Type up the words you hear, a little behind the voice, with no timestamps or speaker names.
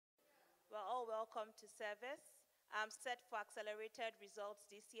all welcome to service. I'm set for accelerated results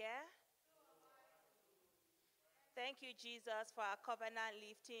this year. Thank you, Jesus, for our covenant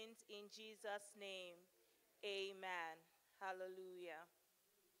liftings in Jesus' name. Amen. Hallelujah.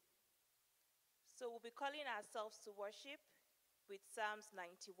 So we'll be calling ourselves to worship with Psalms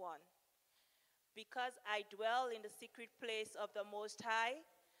 91. Because I dwell in the secret place of the Most High,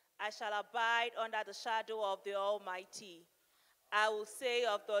 I shall abide under the shadow of the Almighty. I will say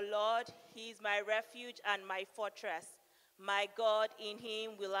of the Lord, He is my refuge and my fortress. My God, in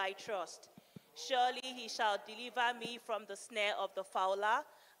Him will I trust. Surely He shall deliver me from the snare of the fowler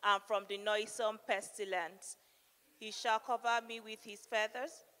and from the noisome pestilence. He shall cover me with His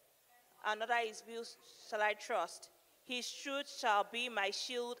feathers, and under His wings shall I trust. His truth shall be my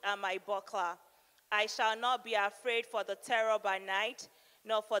shield and my buckler. I shall not be afraid for the terror by night,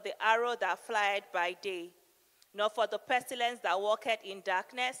 nor for the arrow that flieth by day, nor for the pestilence that walketh in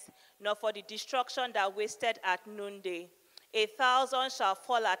darkness, nor for the destruction that wasteth at noonday. 1,000 shall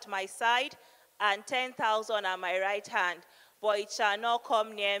fall at my side, and 10,000 at my right hand, but it shall not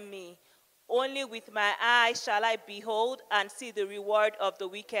come near me. Only with my eyes shall I behold and see the reward of the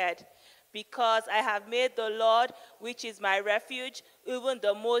wicked. Because I have made the Lord, which is my refuge, even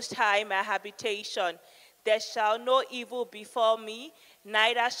the Most High, my habitation. There shall no evil befall me,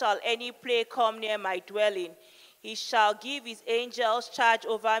 neither shall any plague come near my dwelling. He shall give his angels charge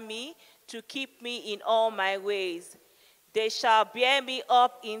over me, to keep me in all my ways. They shall bear me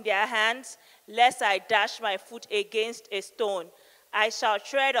up in their hands, lest I dash my foot against a stone. I shall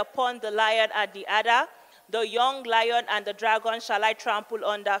tread upon the lion and the adder, the young lion and the dragon shall I trample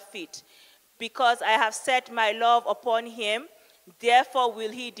under feet. Because I have set my love upon him, therefore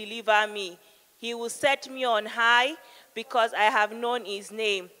will he deliver me. He will set me on high, because I have known his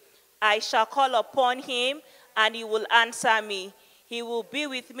name. I shall call upon him, and he will answer me. He will be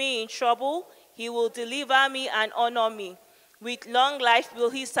with me in trouble. He will deliver me and honor me. With long life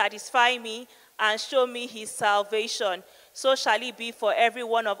will he satisfy me and show me his salvation. So shall it be for every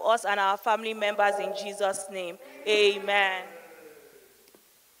one of us and our family members in Jesus' name. Amen.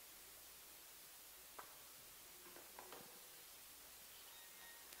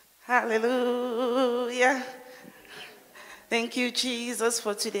 Hallelujah. Thank you, Jesus,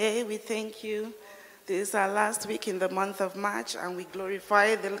 for today. We thank you. This is our last week in the month of March, and we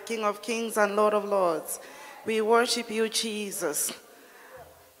glorify the King of Kings and Lord of Lords. We worship you, Jesus.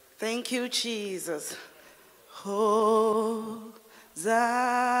 Thank you, Jesus. Hosanna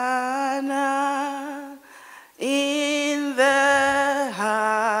in the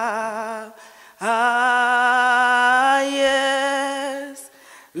highest.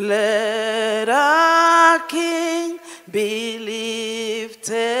 Let our King be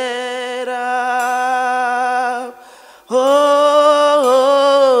lifted up. Hosanna,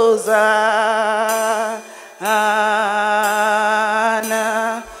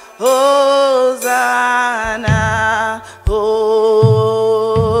 Hosanna,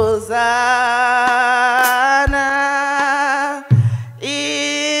 Hosanna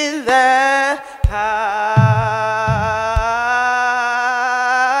in the highest.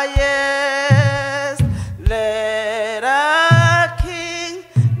 Let our King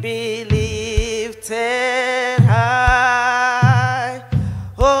be lifted high.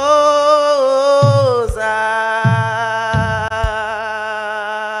 Hosanna,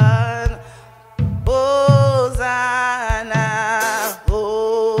 Hosanna,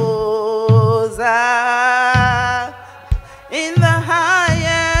 Hosanna in the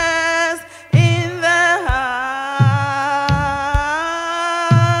highest, in the highest.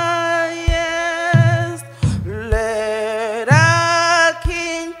 Let our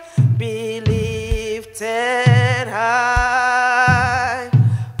King be lifted high.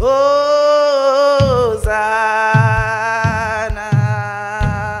 Hosanna,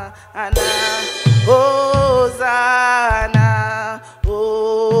 Hosanna, Hosanna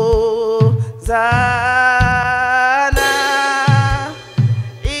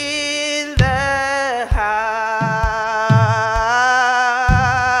in the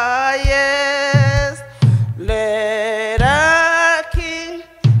highest. Let our King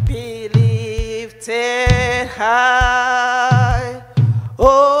be lifted high.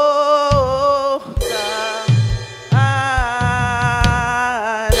 Hosanna,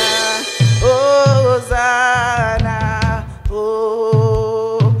 Hosanna,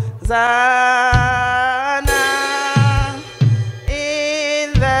 Hosanna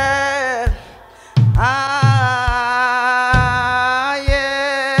in the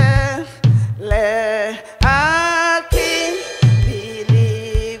highest. Let our King be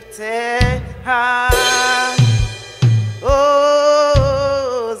lifted high.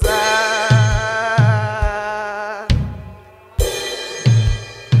 Hosanna,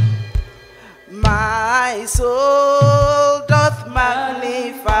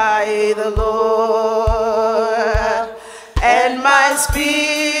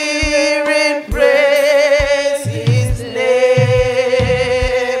 spirit praise his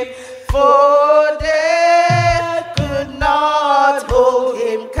name, for death could not hold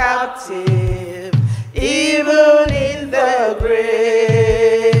him captive, even in the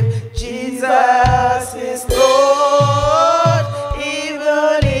grave. Jesus is Lord,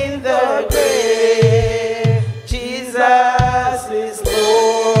 even in the grave. Jesus is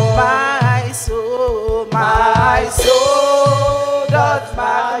Lord. My soul doth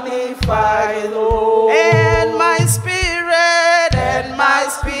magnify the Lord, and my spirit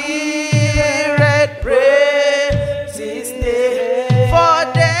praise his name. For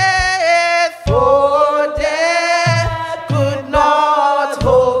death could not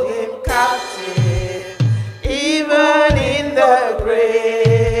hold him captive, even in the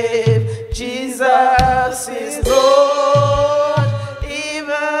grave. Jesus is Lord,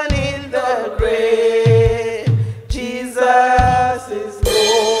 even in the grave. Jesus is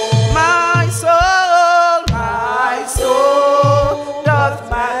Lord. My soul doth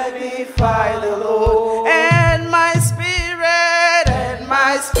magnify the Lord, and my spirit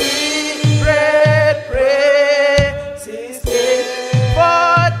praise his name.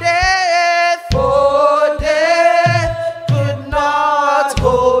 For death could not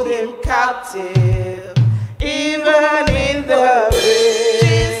hold him captive, even in the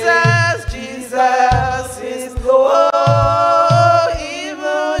grave. Jesus is Lord,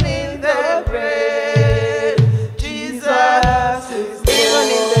 even in the grave. Jesus is Lord. Even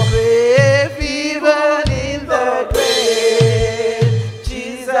in the grave, even in the grave.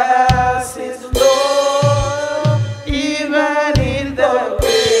 Jesus is Lord, even in the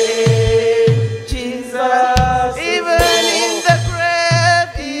grave. Jesus, even in the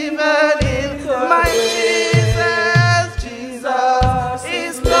grave, even in my Jesus. Jesus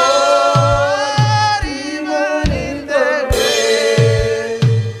is Lord, even in the grave.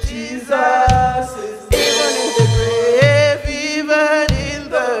 Jesus is even in the grave, even in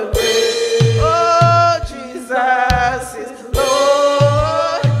the grave. Oh, Jesus is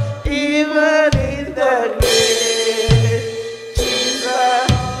Lord, even in the grave.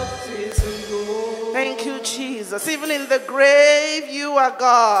 Jesus is Lord. Thank you, Jesus. Even in the grave, you are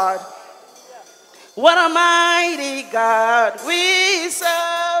God. What a mighty God we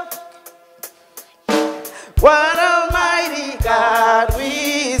serve. What a mighty God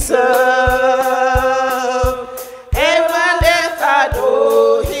we serve. Heaven and earth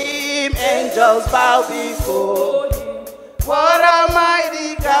adore him, angels bow before him. What a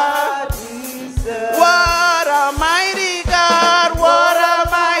mighty God we serve. What a mighty God, what a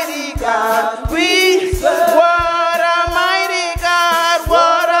mighty God we serve. What a mighty God,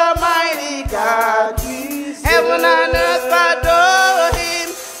 what a mighty God we serve. Heaven and earth adore him,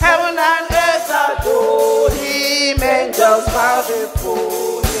 heaven and earth adore him, angels bow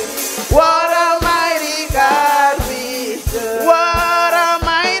before him. What a mighty God we serve. What a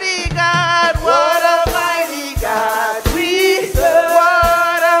mighty God, what a mighty God we serve.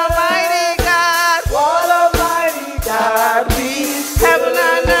 What a mighty God, what a mighty God we serve. Heaven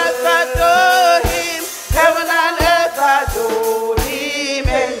and earth adore him, heaven and earth adore him,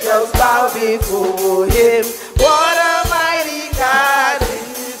 angels bow before him. What a mighty God we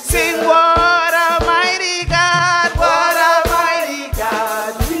serve. Sing, what a mighty God, what a mighty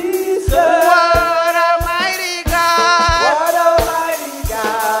God we serve. What a mighty God, what a mighty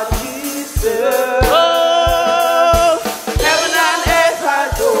God we serve. Oh, heaven and earth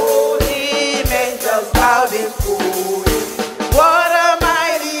adore him, angels bow before him. What a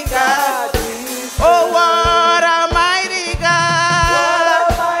mighty God we serve. Oh, what a mighty God, what a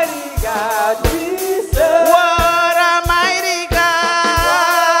mighty God we serve. What a mighty God, what a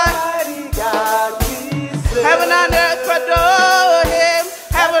mighty God we serve. Heaven and earth adore him,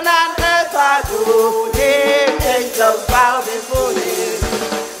 heaven and earth adore him, angels bow before him.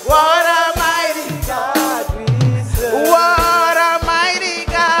 What a mighty God we serve. What a mighty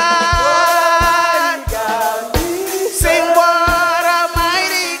God, what a mighty God we serve. Sing, what a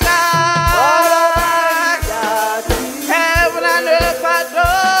mighty God, what a mighty God we serve. Heaven and earth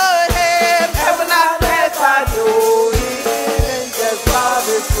adore him, heaven and earth adore him, angels bow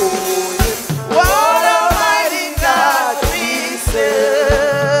before him. What a mighty God we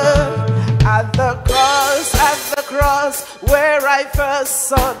serve. At the cross where I first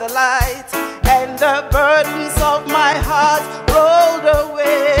saw the light, and the burdens of my heart rolled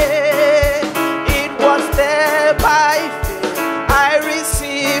away. It was there by faith I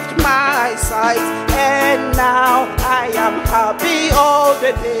received my sight, and now I am happy all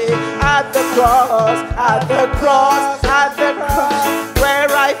the day. At the cross, at the cross, at the cross, where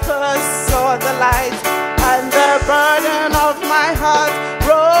I first saw the light, and the burden of my heart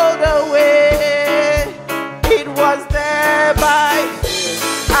rolled away. It was thereby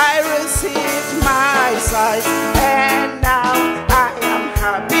I received my sight, and now I am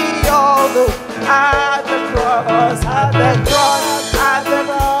happy. Although at the cross, at the cross, at the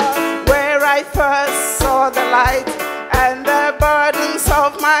cross, where I first saw the light, and the burdens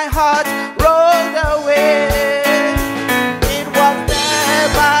of my heart rolled away. It was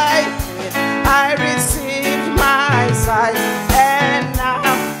thereby I received my sight, and now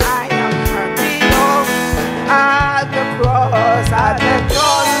I am happy. Oh, at the cross, at the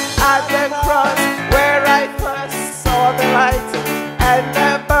cross, at the cross, where I first saw the light, and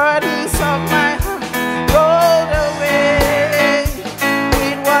the burdens of my heart rolled away.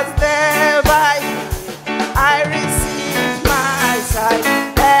 It was thereby I received my sight,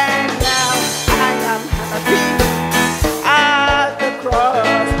 and now I am happy. At the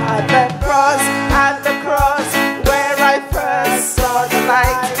cross, at the cross, at the cross, where I first saw the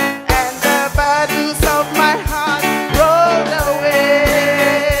light, and the burdens of my heart rolled away.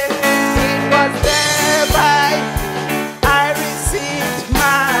 It was thereby I received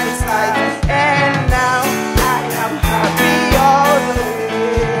my sight, and now I am happy all the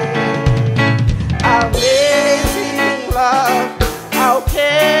way. Amazing love, how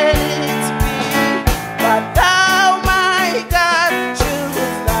can it be that thou, my God, choose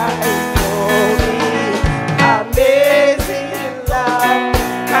life for me? Amazing love,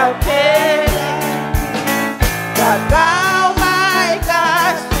 how can it be that thou, my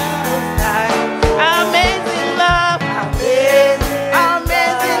God, choose life? Amazing love, amazing,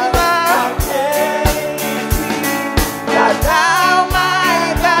 amazing love, that thou, my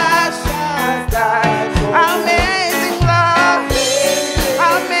God, choose life. Amazing love,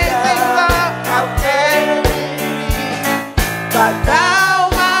 amazing love, how can it be that thou,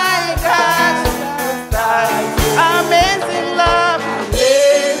 my God, choose life? Amazing love,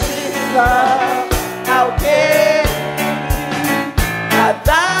 how can it be that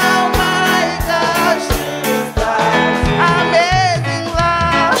thou, my God, choose life? Amazing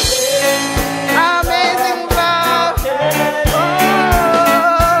love, amazing love, oh,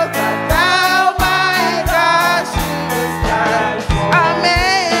 that thou, my God, choose life.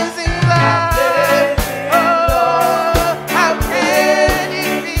 Amazing love, oh, how can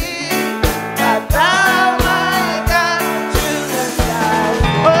it be that thou, my God, choose life?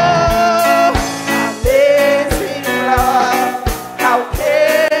 Oh, amazing love, how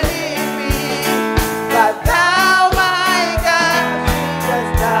can it be that thou, my God,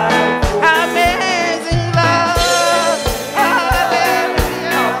 choose life? Amazing love, hallelujah,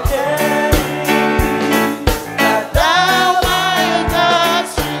 that thou, my God,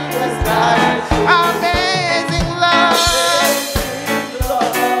 choose life. Amazing love,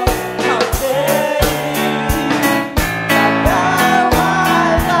 how can it be that thou, my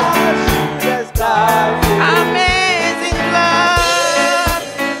God, choose life? Amazing love,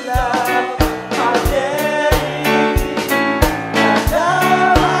 how can it be that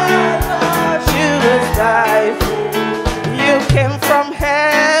thou, my God, choose life? You came from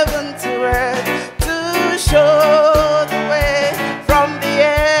heaven to earth to show the way, from the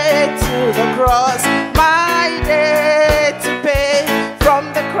earth to the cross, my debt to pay, from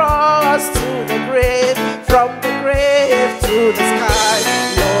the cross to the grave, from the grave to the sky.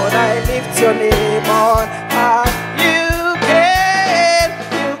 Lord, I lift your name on high. You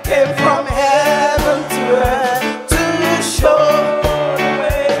came from heaven to earth to show the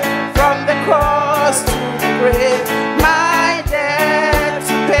way, from the cross to the grave, my debt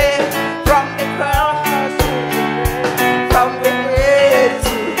to pay, from the cross to the grave, from the grave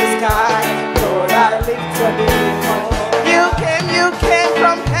to the sky. Lord, I lift your name on. You came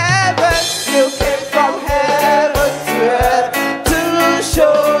from heaven, you came from heaven to earth to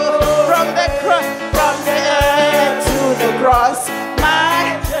show, from the cross, from the earth to the cross,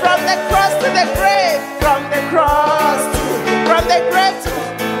 my, from the cross to the grave, from the cross to, from the grave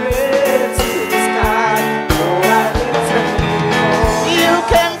to the sky. Lord, I lift your name on. You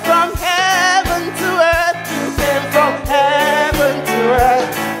came from heaven to earth, you came from heaven to earth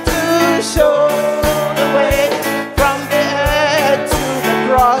to show the way, from the earth to the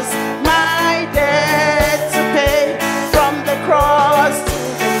cross, my debt to pay, from the cross to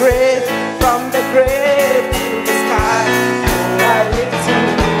the grave, from the grave to the sky. Lord, I lift your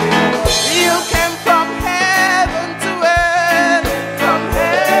name on. You came from heaven to earth, from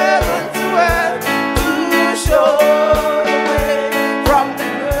heaven to earth to show the way, from the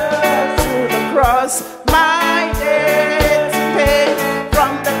earth to the cross, my debt to pay,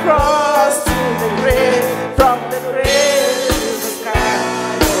 from the cross to the grave, from the grave to the sky.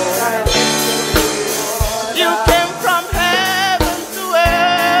 Lord, I lift your name on.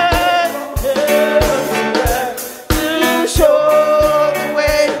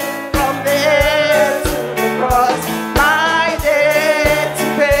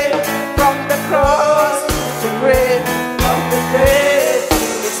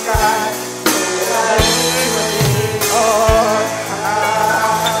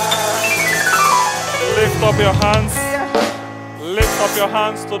 your hands. Lift up your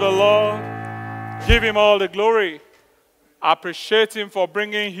hands to the Lord. Give him all the glory. Appreciate him for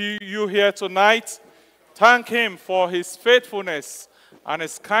bringing you here tonight. Thank him for his faithfulness and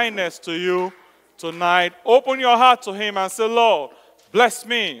his kindness to you tonight. Open your heart to him and say, Lord, bless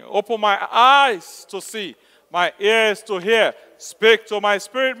me. Open my eyes to see, my ears to hear. Speak to my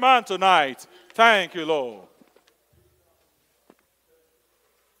spirit man tonight. Thank you, Lord.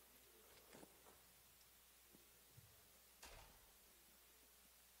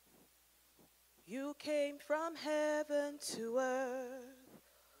 You came from heaven to earth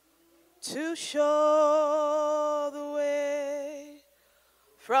to show the way,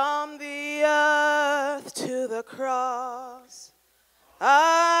 from the earth to the cross.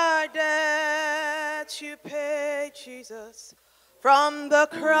 Our debt you paid, Jesus, from the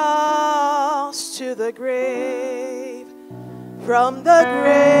cross to the grave, from the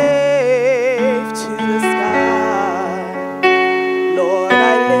grave to the sky. Lord,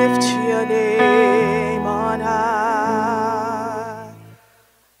 I lift your name on high.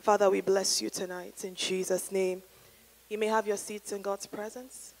 Father, we bless you tonight in Jesus' name. You may have your seats in God's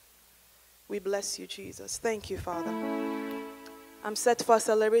presence. We bless you, Jesus. Thank you, Father. I'm set for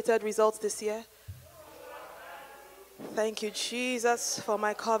celebrated results this year. Thank you, Jesus, for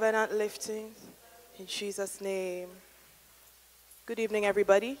my covenant lifting. In Jesus' name. Good evening,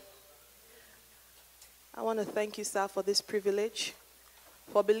 everybody. I want to thank you, sir, for this privilege,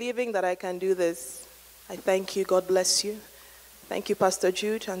 for believing that I can do this. I thank you. God bless you. Thank you, Pastor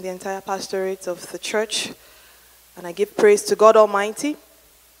Jude, and the entire pastorate of the church. And I give praise to God Almighty.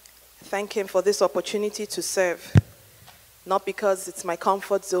 I thank him for this opportunity to serve. Not because it's my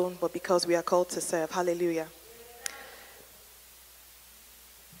comfort zone, but because we are called to serve. Hallelujah.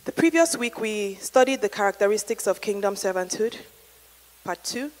 The previous week, we studied the characteristics of kingdom servanthood, part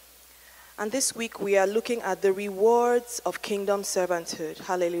 2. And this week, we are looking at the rewards of kingdom servanthood.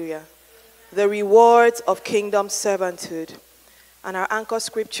 Hallelujah. The rewards of kingdom servanthood. And our anchor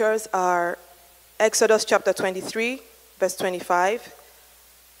scriptures are Exodus chapter 23, verse 25.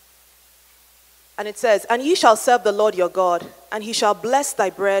 And it says, "And ye shall serve the Lord your God, and he shall bless thy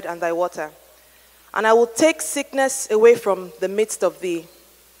bread and thy water. And I will take sickness away from the midst of thee."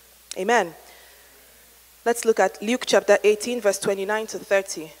 Amen. Let's look at Luke chapter 18, verse 29 to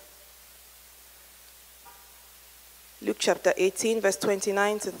 30. Luke chapter 18, verse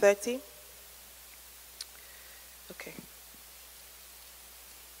 29 to 30. Okay.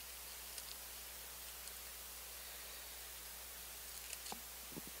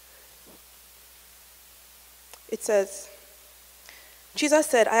 It says, Jesus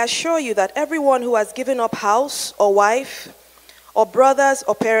said, "I assure you that everyone who has given up house or wife or brothers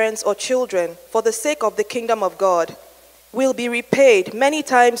or parents or children for the sake of the kingdom of God will be repaid many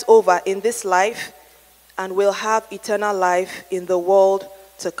times over in this life and will have eternal life in the world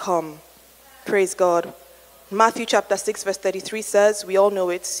to come." Praise God. Matthew chapter 6 verse 33 says, we all know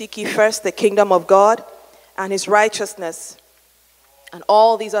it, "Seek ye first the kingdom of God and his righteousness, and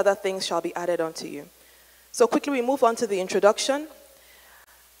all these other things shall be added unto you." So quickly we move on to the introduction.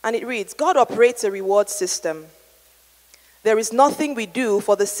 And it reads, God operates a reward system. There is nothing we do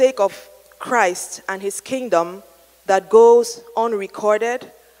for the sake of Christ and his kingdom that goes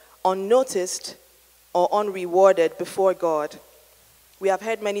unrecorded, unnoticed, or unrewarded before God. We have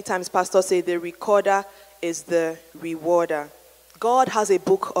heard many times pastors say the recorder is the rewarder. God has a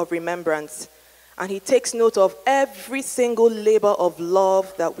book of remembrance, and he takes note of every single labor of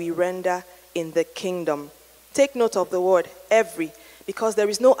love that we render in the kingdom. Take note of the word every, because there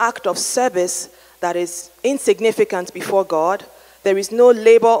is no act of service that is insignificant before God. There is no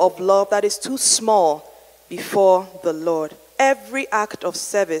labor of love that is too small before the Lord. Every act of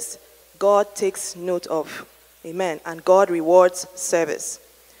service, God takes note of. Amen. And God rewards service.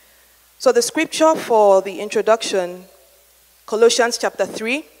 So the scripture for the introduction, Colossians chapter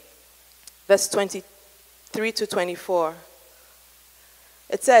 3, verse 23 to 24.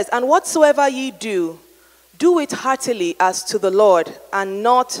 It says, "And whatsoever ye do, do it heartily as to the Lord and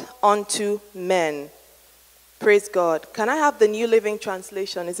not unto men." Praise God. Can I have the New Living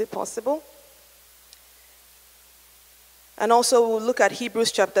Translation? Is it possible? And also we'll look at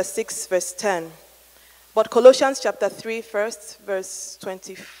Hebrews chapter 6, verse 10. But Colossians chapter 3 first, verse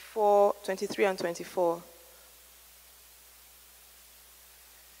 24, 23 and 24.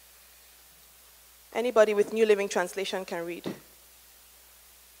 Anybody with New Living Translation can read.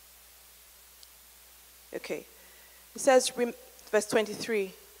 Okay. It says, verse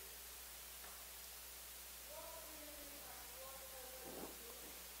 23.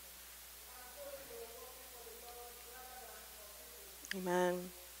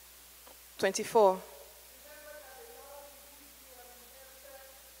 Amen. 24.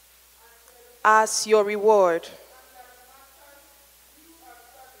 as your reward.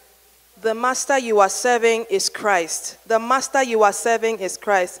 The master you are serving is Christ. The master you are serving is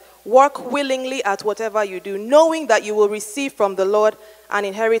Christ. Work willingly at whatever you do, knowing that you will receive from the Lord an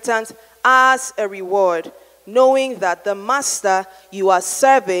inheritance as a reward. Knowing that the master you are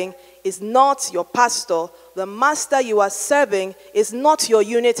serving is not your pastor. The master you are serving is not your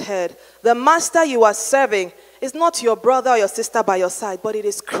unit head. The master you are serving is not your brother or your sister by your side, but it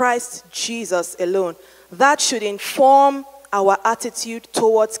is Christ Jesus alone. That should inform our attitude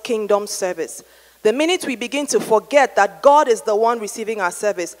towards kingdom service. The minute we begin to forget that God is the one receiving our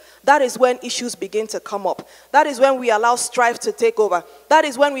service, that is when issues begin to come up. That is when we allow strife to take over. That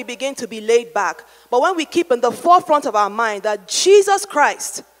is when we begin to be laid back. But when we keep in the forefront of our mind that Jesus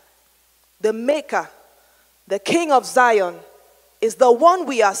Christ, the Maker, the King of Zion, is the one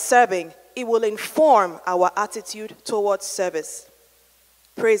we are serving, it will inform our attitude towards service.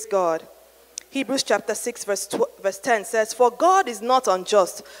 Praise God. Hebrews chapter 6 verse 10 says, "For God is not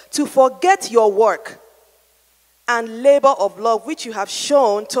unjust to forget your work and labor of love which you have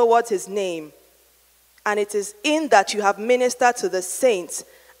shown towards his name. And it is in that you have ministered to the saints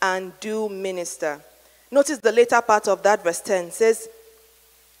and do minister." Notice the later part of that verse 10 says,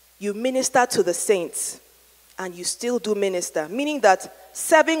 you minister to the saints and you still do minister. Meaning that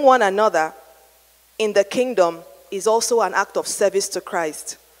serving one another in the kingdom is also an act of service to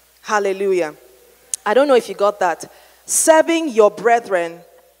Christ. Hallelujah. I don't know if you got that. Serving your brethren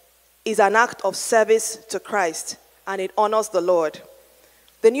is an act of service to Christ, and it honors the Lord.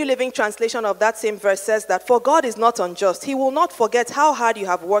 The New Living Translation of that same verse says that, "For God is not unjust. He will not forget how hard you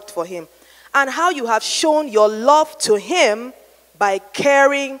have worked for him and how you have shown your love to him by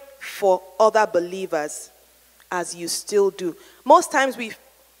caring for other believers as you still do." Most times we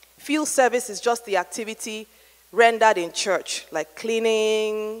feel service is just the activity rendered in church, like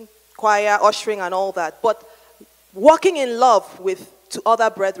cleaning, choir, ushering, and all that. But walking in love to other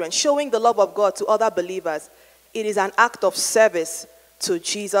brethren, showing the love of God to other believers, it is an act of service to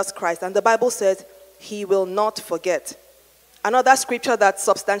Jesus Christ. And the Bible says he will not forget. Another scripture that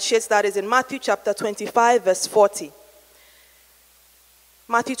substantiates that is in Matthew chapter 25, verse 40.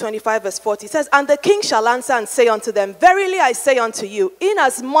 Matthew 25, verse 40 says, "And the king shall answer and say unto them, Verily I say unto you,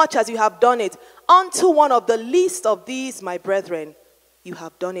 inasmuch as you have done it unto one of the least of these my brethren, you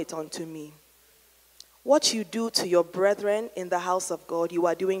have done it unto me." What you do to your brethren in the house of God, you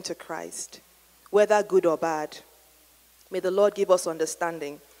are doing to Christ, whether good or bad. May the Lord give us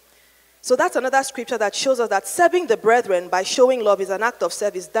understanding. So that's another scripture that shows us that serving the brethren by showing love is an act of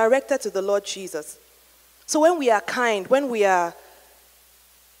service directed to the Lord Jesus. So when we are kind, when we allow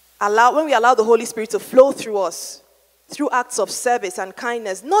the Holy Spirit to flow through us, through acts of service and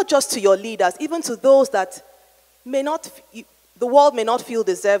kindness, not just to your leaders, even to those that the world may not feel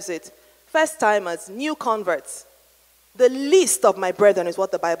deserves it. First-timers, new converts. The least of my brethren is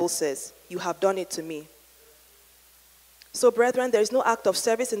what the Bible says. You have done it to me. So, brethren, there is no act of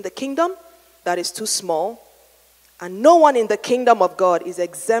service in the kingdom that is too small, and no one in the kingdom of God is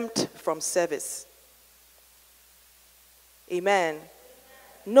exempt from service. Amen.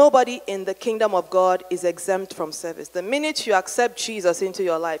 Nobody in the kingdom of God is exempt from service. The minute you accept Jesus into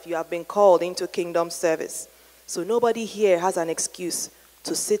your life, you have been called into kingdom service. So nobody here has an excuse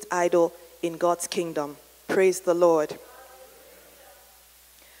to sit idle in God's kingdom. Praise the Lord.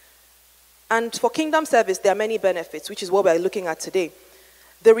 And for kingdom service, there are many benefits, which is what we're looking at today.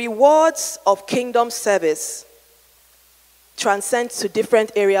 The rewards of kingdom service transcend to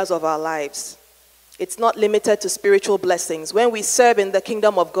different areas of our lives. It's not limited to spiritual blessings. When we serve in the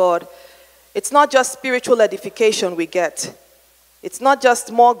kingdom of God, it's not just spiritual edification we get. It's not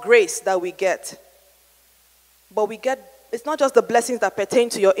just more grace that we get. But it's not just the blessings that pertain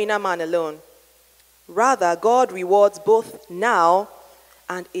to your inner man alone. Rather, God rewards both now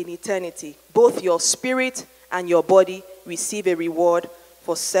and in eternity. Both your spirit and your body receive a reward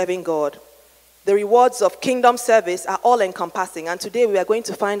for serving God. The rewards of kingdom service are all-encompassing, and today we are going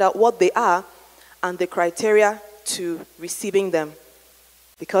to find out what they are and the criteria to receiving them.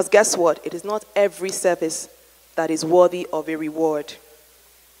 Because guess what? It is not every service that is worthy of a reward.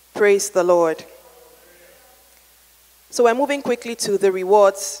 Praise the Lord. So we're moving quickly to the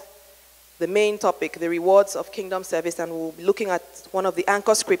rewards, the main topic, the rewards of kingdom service, and we'll be looking at one of the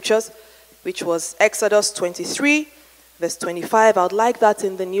anchor scriptures, which was Exodus 23, verse 25. I would like that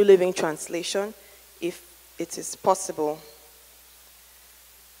in the New Living Translation, if it is possible.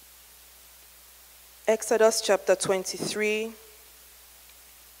 Exodus chapter 23,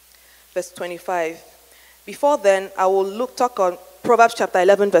 verse 25. Before then, I will talk on Proverbs chapter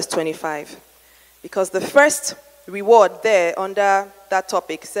 11, verse 25. Because the first reward there under that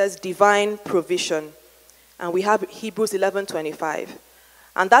topic says divine provision. And we have Hebrews 11:25.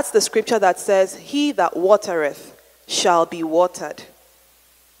 And that's the scripture that says, he that watereth shall be watered.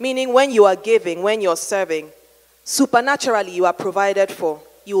 Meaning when you are giving, when you're serving, supernaturally you are provided for.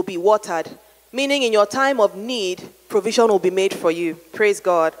 You will be watered. Meaning in your time of need, provision will be made for you. Praise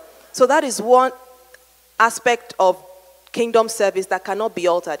God. So that is one aspect of kingdom service that cannot be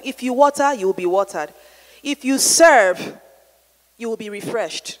altered. If you water, you will be watered. If you serve, you will be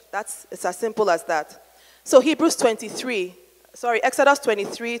refreshed. It's as simple as that. So Exodus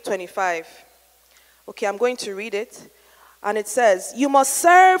 23:25. Okay, I'm going to read it. And it says, you must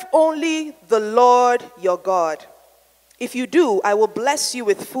serve only the Lord your God. If you do, I will bless you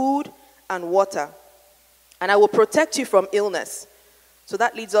with food and water, and I will protect you from illness. So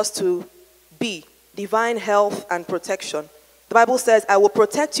that leads us to B, divine health and protection. The Bible says, I will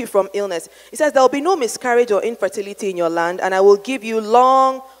protect you from illness. It says, there will be no miscarriage or infertility in your land, and I will give you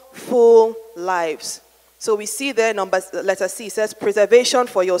long, full lives. So we see there, letter C, it says, preservation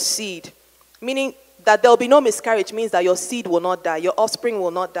for your seed. Meaning that there will be no miscarriage means that your seed will not die. Your offspring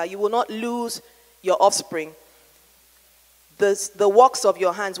will not die. You will not lose your offspring. The works of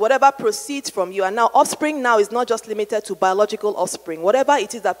your hands, whatever proceeds from you. And now offspring now is not just limited to biological offspring. Whatever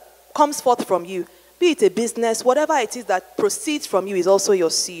it is that comes forth from you, be it a business, whatever it is that proceeds from you is also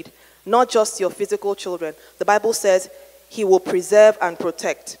your seed, not just your physical children. The Bible says he will preserve and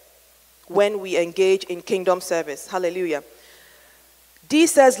protect when we engage in kingdom service. Hallelujah. D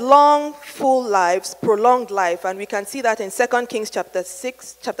says long, full lives, prolonged life, and we can see that in 2 Kings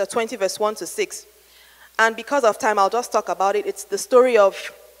chapter 20, verse 1 to 6. And because of time, I'll just talk about it. It's the story of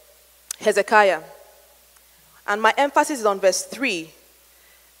Hezekiah. And my emphasis is on verse 3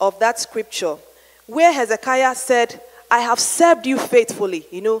 of that scripture, where Hezekiah said, I have served you faithfully.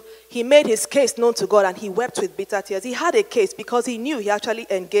 You know, he made his case known to God and he wept with bitter tears. He had a case because he knew he actually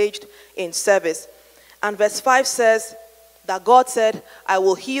engaged in service. And verse 5 says that God said, I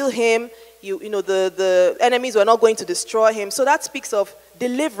will heal him. You know, the enemies were not going to destroy him. So that speaks of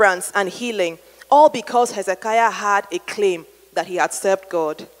deliverance and healing, all because Hezekiah had a claim that he had served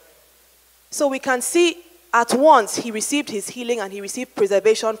God. So we can see at once he received his healing and he received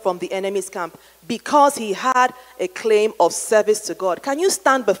preservation from the enemy's camp because he had a claim of service to God. Can you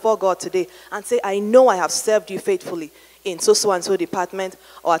stand before God today and say, I know I have served you faithfully in so and so department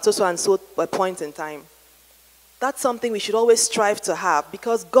or at so and so point in time? That's something we should always strive to have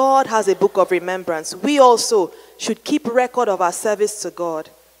because God has a book of remembrance. We also should keep record of our service to God.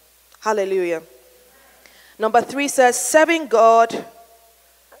 Hallelujah. Number 3 says, serving God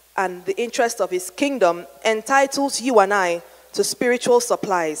and the interest of his kingdom entitles you and I to spiritual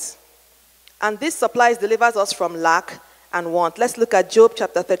supplies. And this supplies delivers us from lack and want. Let's look at Job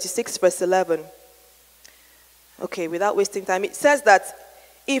chapter 36, verse 11. Okay, without wasting time, it says that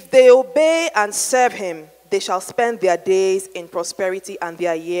if they obey and serve him, they shall spend their days in prosperity and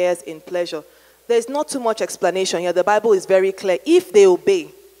their years in pleasure. There's not too much explanation here. The Bible is very clear. If they obey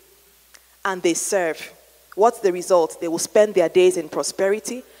and they serve, what's the result? They will spend their days in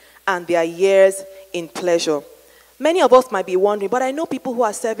prosperity and their years in pleasure. Many of us might be wondering, but I know people who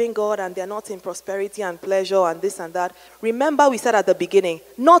are serving God and they're not in prosperity and pleasure and this and that. Remember we said at the beginning,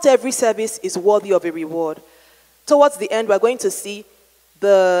 not every service is worthy of a reward. Towards the end, we're going to see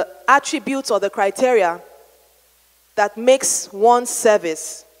the attributes or the criteria that makes one's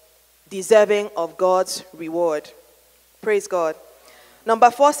service deserving of God's reward. Praise God.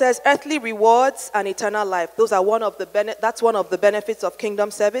 Number 4 says earthly rewards and eternal life. Those are that's one of the benefits of kingdom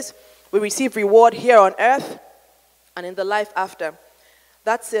service. We receive reward here on earth and in the life after.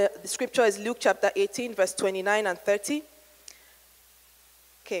 The scripture is Luke chapter 18, verse 29 and 30.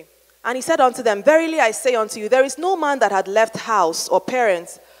 Okay. And he said unto them, verily I say unto you, there is no man that had left house or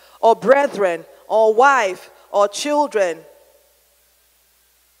parents or brethren or wife or children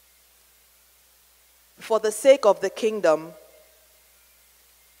for the sake of the kingdom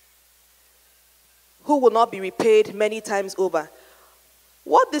who will not be repaid many times over.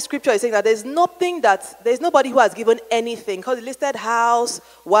 What this scripture is saying that there's nobody who has given anything, because it listed house,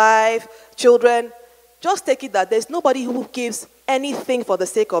 wife, children. Just take it that there's nobody who gives anything for the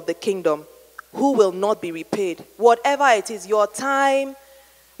sake of the kingdom who will not be repaid. Whatever it is, your time,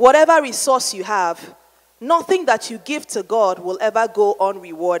 whatever resource you have, nothing that you give to God will ever go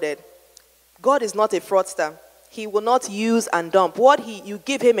unrewarded. God is not a fraudster. He will not use and dump. What you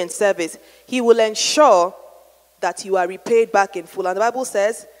give him in service, he will ensure that you are repaid back in full. And the Bible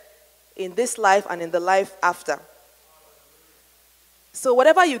says, in this life and in the life after. So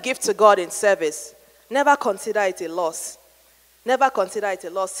whatever you give to God in service, never consider it a loss. Never consider it a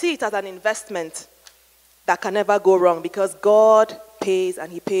loss. See it as an investment that can never go wrong because God pays and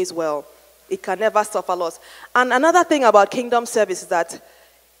he pays well. It can never suffer loss. And another thing about kingdom service is that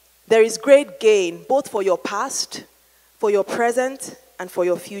there is great gain both for your past, for your present, and for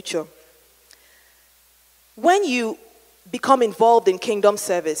your future. When you become involved in kingdom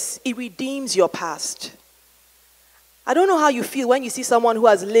service, it redeems your past. I don't know how you feel when you see someone who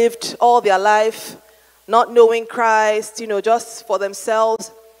has lived all their life not knowing Christ, just for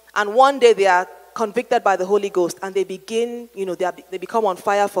themselves, and one day they are convicted by the Holy Ghost and they begin, they become on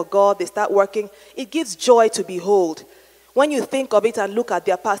fire for God, they start working. It gives joy to behold. When you think of it and look at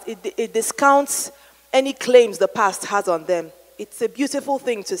their past, it discounts any claims the past has on them. It's a beautiful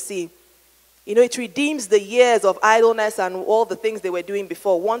thing to see. It redeems the years of idleness and all the things they were doing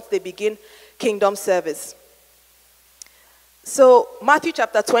before once they begin kingdom service. So Matthew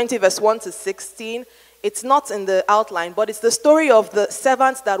chapter 20 verse 1 to 16, it's not in the outline, but it's the story of the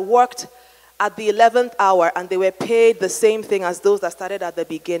servants that worked at the 11th hour and they were paid the same thing as those that started at the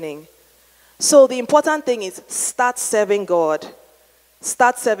beginning. So the important thing is start serving God.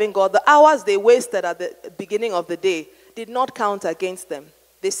 Start serving God. The hours they wasted at the beginning of the day did not count against them.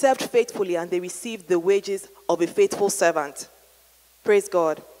 They served faithfully and they received the wages of a faithful servant. Praise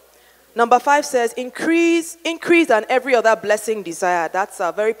God. Number 5 says, increase and every other blessing desired. That's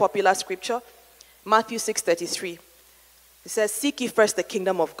a very popular scripture. Matthew 6:33. It says, seek ye first the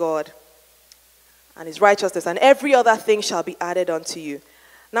kingdom of God and his righteousness, and every other thing shall be added unto you.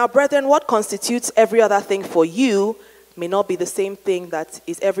 Now, brethren, what constitutes every other thing for you may not be the same thing that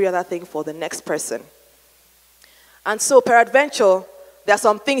is every other thing for the next person. And so, peradventure, there are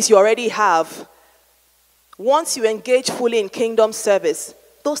some things you already have. Once you engage fully in kingdom service,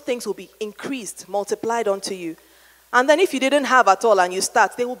 those things will be increased, multiplied unto you. And then if you didn't have at all and you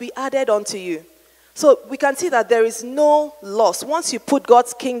start, they will be added unto you. So we can see that there is no loss. Once you put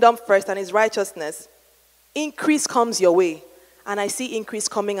God's kingdom first and his righteousness, increase comes your way. And I see increase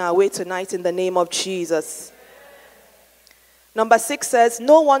coming our way tonight in the name of Jesus. Number 6 says,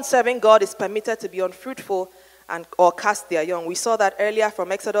 no one serving God is permitted to be unfruitful or cast their young. We saw that earlier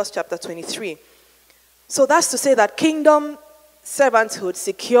from Exodus chapter 23. So that's to say that kingdom servanthood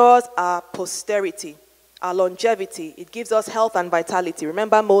secures our posterity, our longevity. It gives us health and vitality.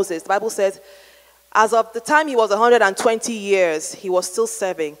 Remember Moses, the Bible says, as of the time he was 120 years, he was still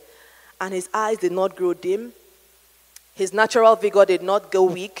serving, and his eyes did not grow dim. His natural vigor did not go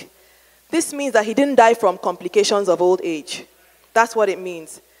weak. This means that he didn't die from complications of old age. That's what it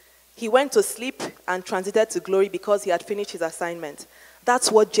means. He went to sleep and transited to glory because he had finished his assignment. That's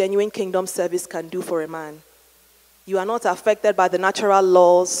what genuine kingdom service can do for a man. You are not affected by the natural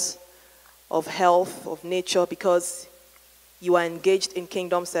laws of health, of nature, because you are engaged in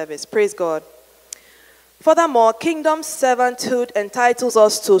kingdom service. Praise God. Furthermore, kingdom servanthood entitles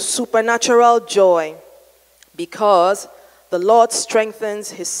us to supernatural joy because the Lord strengthens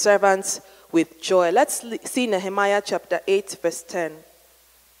his servants with joy. Let's see Nehemiah chapter 8, verse 10.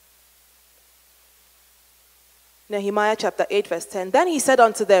 Nehemiah chapter 8, verse 10. Then he said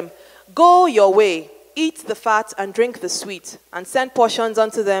unto them, go your way, eat the fat and drink the sweet, and send portions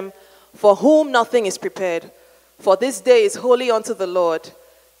unto them for whom nothing is prepared. For this day is holy unto the Lord.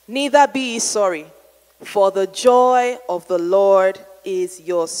 Neither be ye sorry, for the joy of the Lord is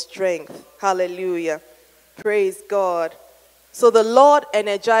your strength. Hallelujah. Praise God. So the Lord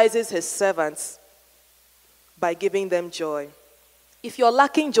energizes his servants by giving them joy. If you're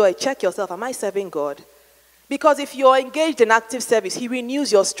lacking joy, check yourself. Am I serving God? Because if you're engaged in active service, he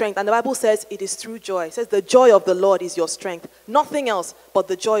renews your strength. And the Bible says it is through joy. It says the joy of the Lord is your strength. Nothing else but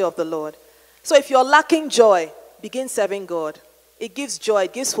the joy of the Lord. So if you're lacking joy, begin serving God. It gives joy,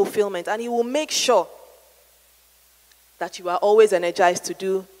 it gives fulfillment, and he will make sure that you are always energized to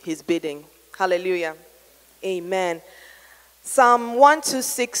do his bidding. Hallelujah. Amen. Psalm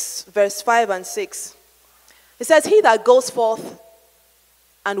 126, verse 5 and 6. It says, he that goes forth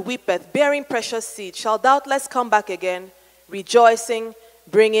and weepeth, bearing precious seed, shall doubtless come back again, rejoicing,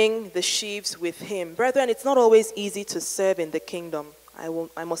 bringing the sheaves with him. Brethren, it's not always easy to serve in the kingdom.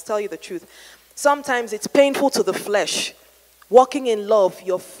 I must tell you the truth. Sometimes it's painful to the flesh. Walking in love,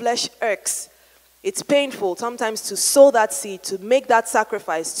 your flesh irks. It's painful sometimes to sow that seed, to make that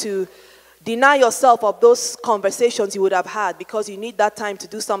sacrifice, to deny yourself of those conversations you would have had because you need that time to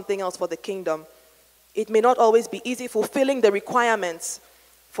do something else for the kingdom. It may not always be easy fulfilling the requirements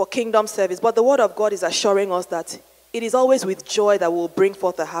for kingdom service, but the word of God is assuring us that it is always with joy that we will bring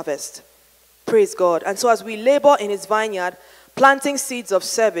forth the harvest. Praise God. And so as we labor in his vineyard, planting seeds of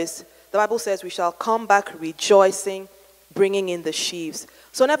service, the Bible says we shall come back rejoicing, bringing in the sheaves.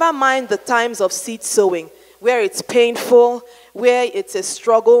 So never mind the times of seed sowing, where it's painful, where it's a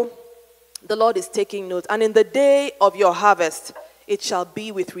struggle, The Lord is taking note. And in the day of your harvest, it shall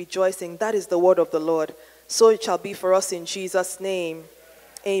be with rejoicing. That is the word of the Lord. So it shall be for us in Jesus' name.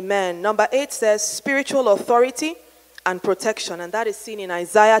 Amen. Number 8 says spiritual authority and protection. And that is seen in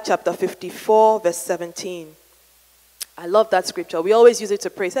Isaiah chapter 54, verse 17. I love that scripture. We always use it to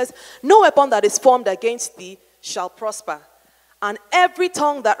pray. It says, no weapon that is formed against thee shall prosper. And every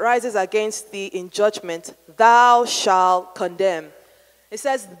tongue that rises against thee in judgment, thou shalt condemn. It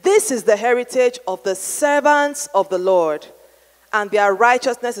says, this is the heritage of the servants of the Lord, and their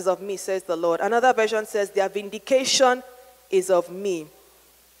righteousness is of me, says the Lord. Another version says, their vindication is of me,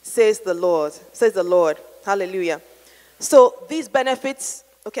 says the Lord. Says the Lord. Hallelujah. So these benefits,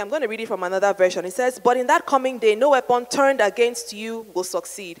 okay, I'm going to read it from another version. It says, but in that coming day, no weapon turned against you will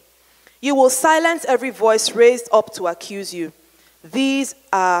succeed. You will silence every voice raised up to accuse you. These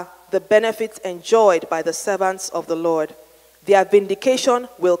are the benefits enjoyed by the servants of the Lord. Their vindication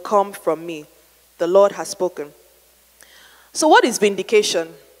will come from me. The Lord has spoken. So what is vindication?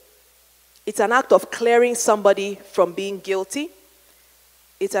 It's an act of clearing somebody from being guilty.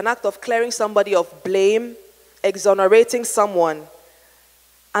 It's an act of clearing somebody of blame, exonerating someone.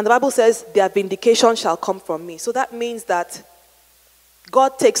 And the Bible says, their vindication shall come from me. So that means that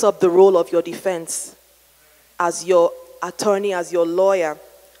God takes up the role of your defense as your attorney, as your lawyer.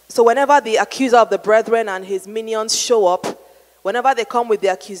 So whenever the accuser of the brethren and his minions show up, whenever they come with the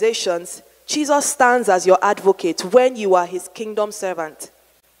accusations, Jesus stands as your advocate when you are his kingdom servant.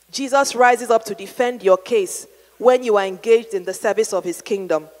 Jesus rises up to defend your case when you are engaged in the service of his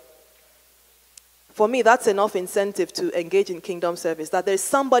kingdom. For me, that's enough incentive to engage in kingdom service, that there's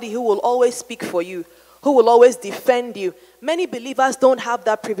somebody who will always speak for you, who will always defend you. Many believers don't have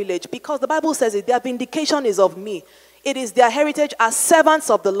that privilege because the Bible says it, their vindication is of me. It is their heritage as servants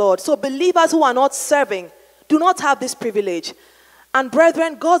of the Lord. So believers who are not serving do not have this privilege. And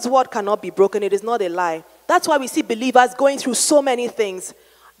brethren, God's word cannot be broken. It is not a lie. That's why we see believers going through so many things.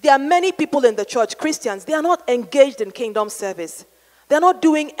 There are many people in the church, Christians, they are not engaged in kingdom service. They're not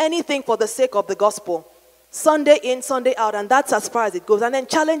doing anything for the sake of the gospel. Sunday in, Sunday out, and that's as far as it goes. And then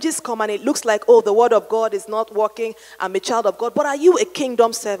challenges come and it looks like, oh, the word of God is not working. I'm a child of God. But are you a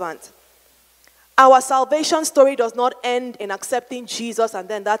kingdom servant? Our salvation story does not end in accepting Jesus and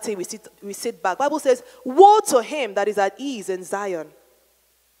then that's it, we sit back. The Bible says, woe to him that is at ease in Zion.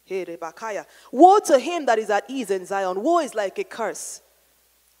 Hey, Rebekah. Woe to him that is at ease in Zion. Woe is like a curse.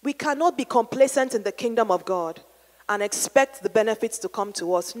 We cannot be complacent in the kingdom of God and expect the benefits to come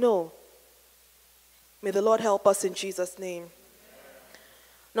to us. No. May the Lord help us in Jesus' name.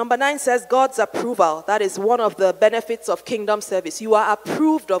 Number 9 says God's approval. That is one of the benefits of kingdom service. You are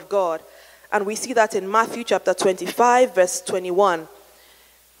approved of God. And we see that in Matthew chapter 25, verse 21,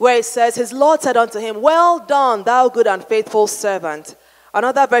 where it says, his Lord said unto him, well done, thou good and faithful servant.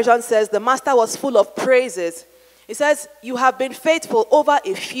 Another version says, the master was full of praises. It says, you have been faithful over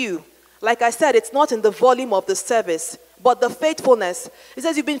a few. Like I said, it's not in the volume of the service, but the faithfulness. It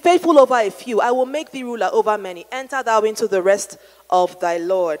says, you've been faithful over a few. I will make thee ruler over many. Enter thou into the rest of thy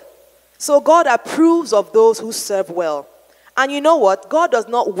Lord. So God approves of those who serve well. And you know what? God does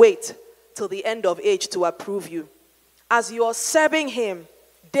not wait till the end of age to approve you. As you are serving him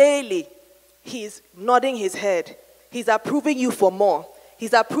daily, he's nodding his head. He's approving you for more.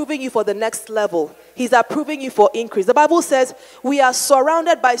 He's approving you for the next level. He's approving you for increase. The Bible says we are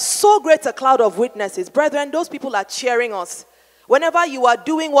surrounded by so great a cloud of witnesses. Brethren, those people are cheering us. Whenever you are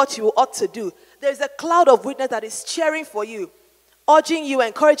doing what you ought to do, there's a cloud of witness that is cheering for you, urging you,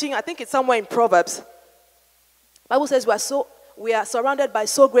 encouraging you. I think it's somewhere in Proverbs. The Bible says we are surrounded by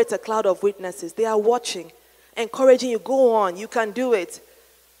so great a cloud of witnesses. They are watching, encouraging you. Go on, you can do it.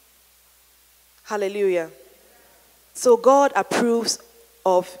 Hallelujah. So God approves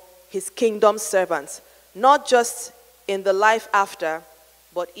of his kingdom servants, not just in the life after,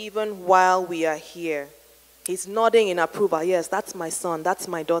 but even while we are here. He's nodding in approval. Yes, that's my son, that's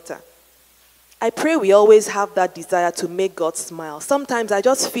my daughter. I pray we always have that desire to make God smile. Sometimes I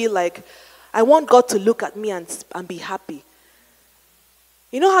just feel like I want God to look at me and be happy.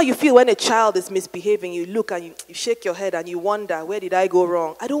 You know how you feel when a child is misbehaving? You look and you shake your head and you wonder, where did I go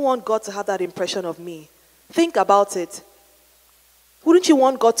wrong? I don't want God to have that impression of me. Think about it. Wouldn't you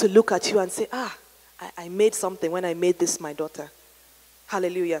want God to look at you and say, I made something when I made this my daughter?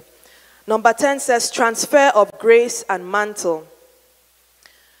 Hallelujah. Number 10 says transfer of grace and mantle.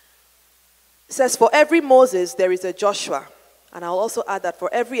 It says, for every Moses there is a Joshua. And I'll also add that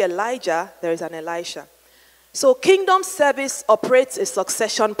for every Elijah there is an Elisha. So kingdom service operates a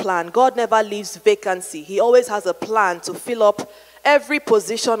succession plan. God never leaves vacancy. He always has a plan to fill up every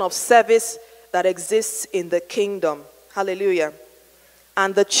position of service that exists in the kingdom. Hallelujah.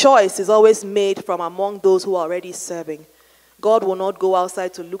 And the choice is always made from among those who are already serving. God will not go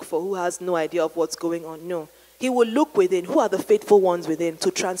outside to look for who has no idea of what's going on. No. He will look within. Who are the faithful ones within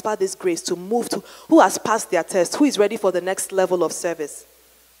to transfer this grace, to move to, who has passed their test, who is ready for the next level of service.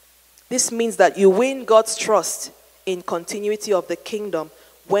 This means that you win God's trust in continuity of the kingdom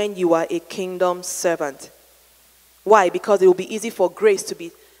when you are a kingdom servant. Why? Because it will be easy for grace to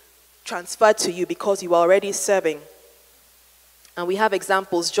be transferred to you because you are already serving. And we have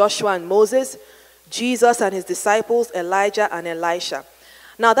examples, Joshua and Moses, Jesus and his disciples, Elijah and Elisha.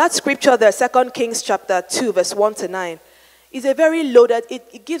 Now that scripture there, 2 Kings chapter 2, verse 1 to 9, is a very loaded,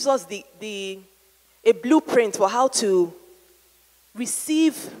 it gives us a blueprint for how to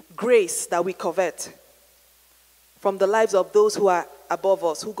receive grace that we covet from the lives of those who are above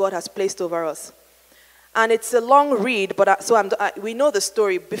us, who God has placed over us. And it's a long read, but we know the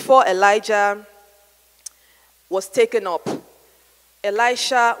story. Before Elijah was taken up,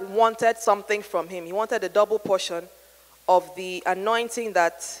 Elisha wanted something from him. He wanted a double portion of the anointing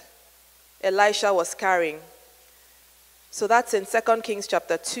that Elisha was carrying. So that's in 2 Kings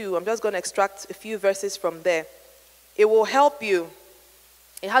chapter 2. I'm just going to extract a few verses from there. It will help you.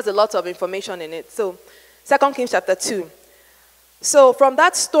 It has a lot of information in it. So 2 Kings chapter 2. So from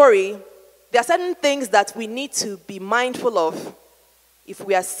that story, there are certain things that we need to be mindful of if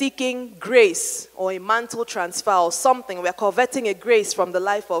we are seeking grace or a mantle transfer or something. We are coveting a grace from the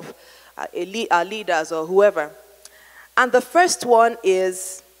life of our leaders or whoever. And the first one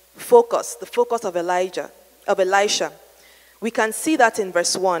is focus, the focus of Elisha. We can see that in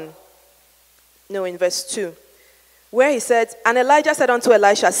verse 2, where he said, "And Elijah said unto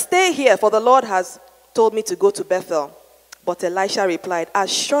Elisha, Stay here, for the Lord has told me to go to Bethel." But Elisha replied, "As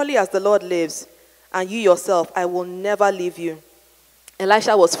surely as the Lord lives, and you yourself, I will never leave you."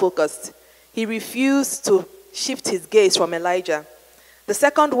 Elisha was focused. He refused to shift his gaze from Elijah. The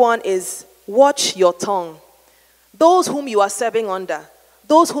second one is watch your tongue. Those whom you are serving under,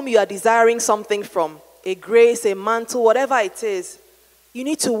 those whom you are desiring something from, a grace, a mantle, whatever it is, you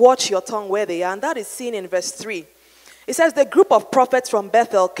need to watch your tongue where they are. And that is seen in verse 3. It says, "The group of prophets from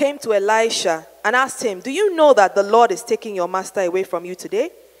Bethel came to Elisha and asked him, 'Do you know that the Lord is taking your master away from you today?'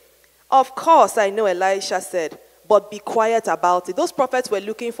 'Of course I know,' Elisha said, 'but be quiet about it.'" Those prophets were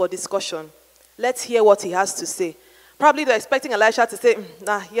looking for discussion. Let's hear what he has to say. Probably they're expecting Elisha to say,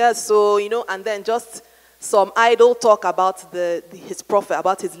 yes, so, and then just some idle talk about his prophet,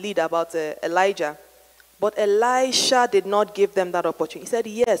 about his leader, about Elijah. But Elisha did not give them that opportunity. He said,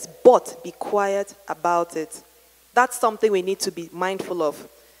 "Yes, but be quiet about it." That's something we need to be mindful of.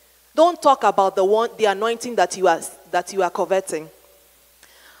 Don't talk about the anointing that you are coveting.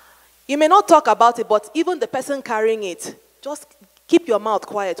 You may not talk about it, but even the person carrying it, just keep your mouth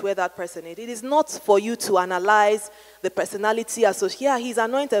quiet where that person is. It is not for you to analyze the personality associated. Yeah, he's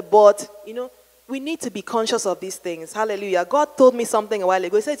anointed, but, we need to be conscious of these things. Hallelujah. God told me something a while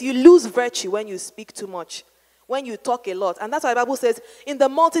ago. He says, you lose virtue when you speak too much, when you talk a lot. And that's why the Bible says, in the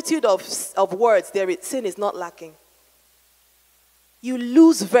multitude of words, sin is not lacking. You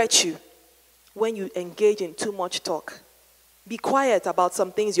lose virtue when you engage in too much talk. Be quiet about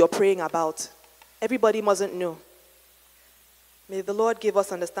some things you're praying about. Everybody mustn't know. May the Lord give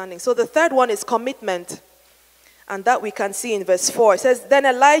us understanding. So the third one is commitment. And that we can see in verse 4. It says, "Then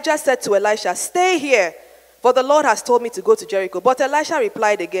Elijah said to Elisha, 'Stay here, for the Lord has told me to go to Jericho.' But Elisha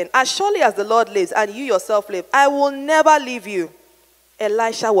replied again, 'As surely as the Lord lives, and you yourself live, I will never leave you.'"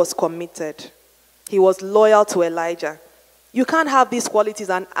 Elisha was committed. He was loyal to Elijah. You can't have these qualities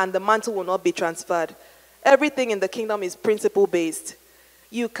and the mantle will not be transferred. Everything in the kingdom is principle-based.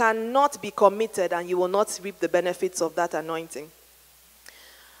 You cannot be committed and you will not reap the benefits of that anointing.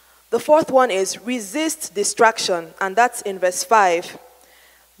 The fourth one is resist distraction, and that's in verse 5.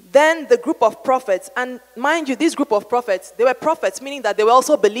 Then the group of prophets, and mind you, this group of prophets, they were prophets, meaning that they were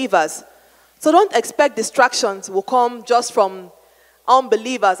also believers. So don't expect distractions will come just from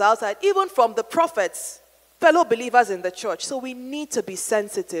unbelievers outside, even from the prophets, fellow believers in the church. So we need to be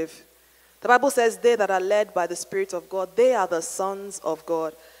sensitive. The Bible says, "They that are led by the Spirit of God, they are the sons of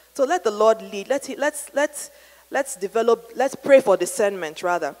God." So let the Lord lead. Let's pray for discernment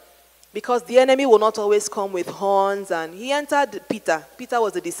rather. Because the enemy will not always come with horns, and he entered Peter. Peter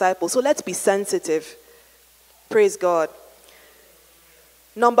was a disciple. So let's be sensitive. Praise God.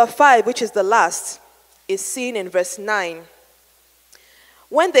 Number 5, which is the last, is seen in verse 9.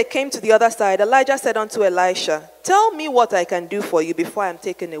 When they came to the other side, Elijah said unto Elisha, "Tell me what I can do for you before I am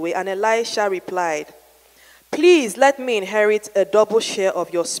taken away." And Elisha replied, "Please let me inherit a double share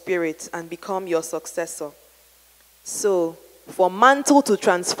of your spirit and become your successor." So, for mantle to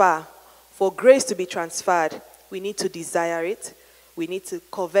transfer, for grace to be transferred, we need to desire it. We need to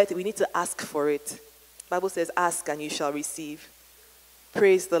covet it. We need to ask for it. The Bible says, ask and you shall receive.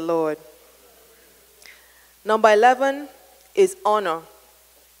 Praise the Lord. Number 11 is honor.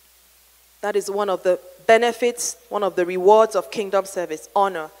 That is one of the benefits, one of the rewards of kingdom service,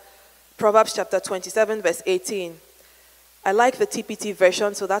 honor. Proverbs chapter 27, verse 18. I like the TPT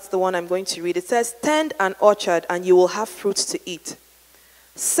version, so that's the one I'm going to read. It says, tend an orchard and you will have fruits to eat.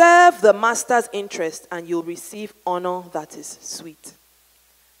 Serve the master's interest and you'll receive honor that is sweet.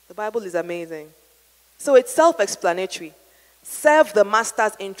 The Bible is amazing. So it's self-explanatory. Serve the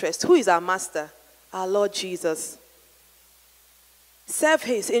master's interest. Who is our master? Our Lord Jesus. Serve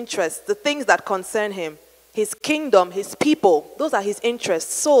his interests, the things that concern him, his kingdom, his people. Those are his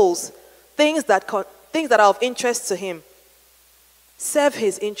interests, souls, things that are of interest to him. Serve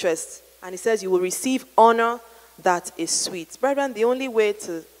his interests. And he says you will receive honor that is sweet. Brethren, the only way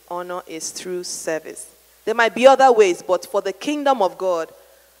to honor is through service. There might be other ways, but for the kingdom of God,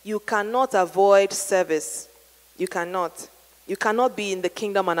 you cannot avoid service. You cannot. You cannot be in the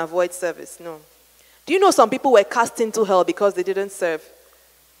kingdom and avoid service. No. Do you know some people were cast into hell because they didn't serve?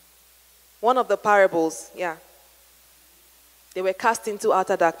 One of the parables, yeah. They were cast into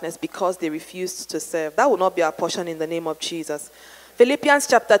outer darkness because they refused to serve. That will not be our portion in the name of Jesus. Philippians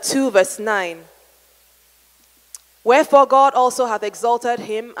chapter 2, verse 9. Wherefore God also hath exalted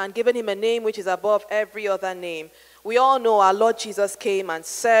him and given him a name which is above every other name. We all know our Lord Jesus came and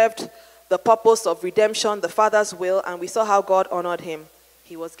served the purpose of redemption, the Father's will, and we saw how God honored him.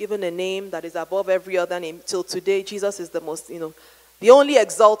 He was given a name that is above every other name. Till today, Jesus is the most, the only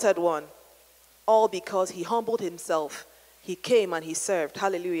exalted one. All because he humbled himself. He came and he served.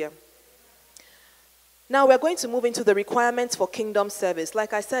 Hallelujah. Now we're going to move into the requirements for kingdom service.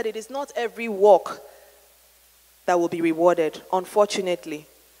 Like I said, it is not every work that will be rewarded, unfortunately.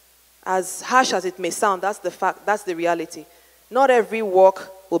 As harsh as it may sound, that's the fact, that's the reality. Not every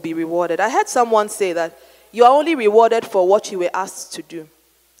work will be rewarded. I heard someone say that you are only rewarded for what you were asked to do.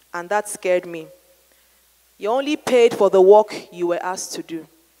 And that scared me. You're only paid for the work you were asked to do.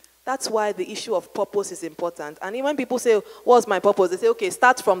 That's why the issue of purpose is important. And when people say, what's my purpose? They say, okay,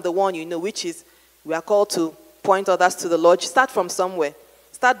 start from the one you know, which is, we are called to point others to the Lord. Start from somewhere.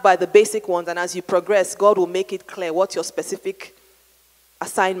 Start by the basic ones, and as you progress, God will make it clear what your specific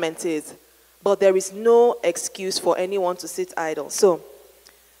assignment is. But there is no excuse for anyone to sit idle. So,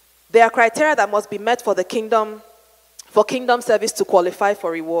 there are criteria that must be met for kingdom service to qualify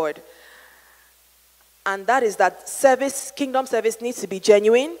for reward. And that is that kingdom service needs to be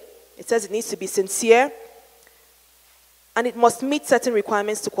genuine. It says it needs to be sincere. And it must meet certain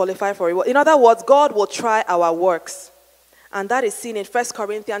requirements to qualify for reward. In other words, God will try our works. And that is seen in 1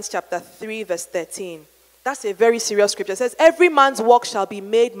 Corinthians chapter 3, verse 13. That's a very serious scripture. It says, every man's work shall be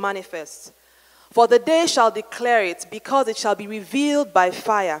made manifest. For the day shall declare it, because it shall be revealed by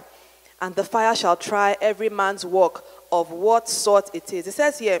fire. And the fire shall try every man's work of what sort it is. It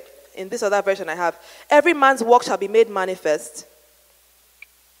says here, in this other version I have, every man's work shall be made manifest.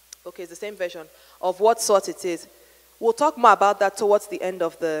 Okay, it's the same version. Of what sort it is. We'll talk more about that towards the end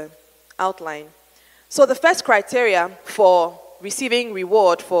of the outline. So the first criteria for receiving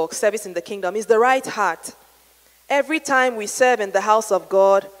reward for service in the kingdom is the right heart. Every time we serve in the house of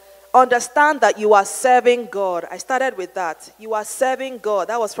God, understand that you are serving God. I started with that. You are serving God.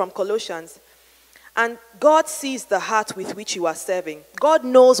 That was from Colossians. And God sees the heart with which you are serving. God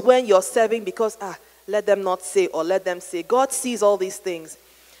knows when you're serving because, let them not say or let them say. God sees all these things.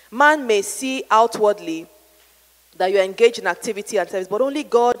 Man may see outwardly that you're engaged in activity and service, but only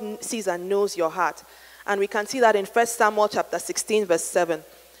God sees and knows your heart. And we can see that in 1 Samuel chapter 16, verse 7.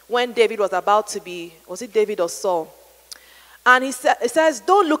 When David was about to be, was it David or Saul? And it says,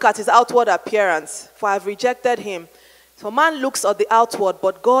 don't look at his outward appearance, for I have rejected him. So man looks at the outward,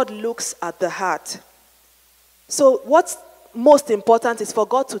 but God looks at the heart. So what's most important is for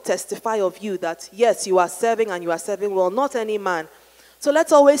God to testify of you that, yes, you are serving and you are serving well, not any man. So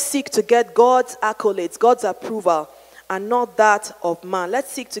let's always seek to get God's accolades, God's approval, and not that of man.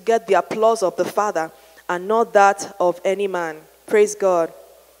 Let's seek to get the applause of the Father and not that of any man. Praise God.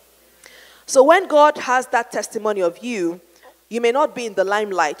 So when God has that testimony of you, you may not be in the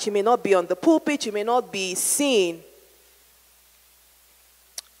limelight, you may not be on the pulpit, you may not be seen.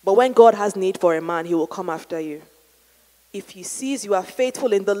 But when God has need for a man, he will come after you. If he sees you are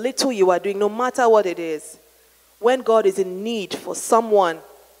faithful in the little you are doing, no matter what it is, when God is in need for someone,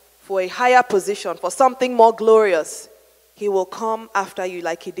 for a higher position, for something more glorious, he will come after you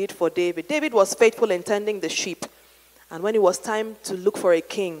like he did for David. David was faithful in tending the sheep. And when it was time to look for a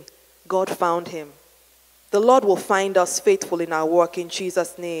king, God found him. The Lord will find us faithful in our work in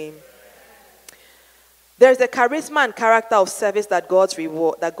Jesus' name. There's a charisma and character of service that God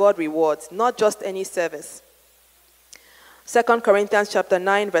rewards, not just any service. 2 Corinthians chapter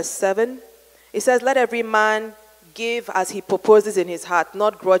 9, verse 7, it says, let every man give as he proposes in his heart,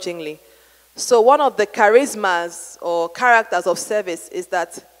 not grudgingly. So one of the charismas or characters of service is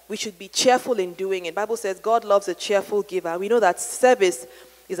that we should be cheerful in doing it. The Bible says God loves a cheerful giver. We know that service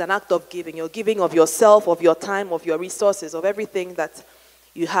is an act of giving. You're giving of yourself, of your time, of your resources, of everything that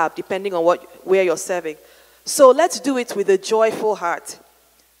you have, depending on where you're serving. So let's do it with a joyful heart.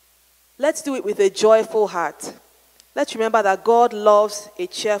 Let's do it with a joyful heart. Let's remember that God loves a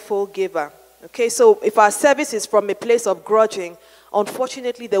cheerful giver. Okay, so if our service is from a place of grudging,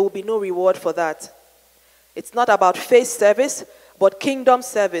 unfortunately, there will be no reward for that. It's not about faith service, but kingdom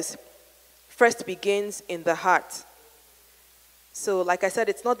service first begins in the heart. So, like I said,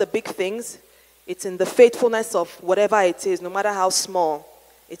 it's not the big things. It's in the faithfulness of whatever it is, no matter how small.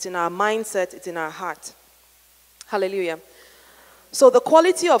 It's in our mindset, it's in our heart. Hallelujah. So the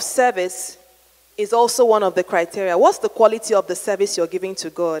quality of service is also one of the criteria. What's the quality of the service you're giving to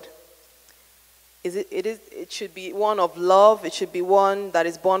God? It should be one of love. It should be one that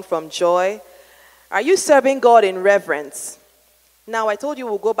is born from joy. Are you serving God in reverence? Now, I told you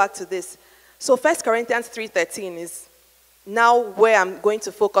we'll go back to this. So 1 Corinthians 3:13 is now where I'm going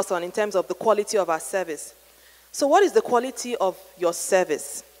to focus on in terms of the quality of our service. So what is the quality of your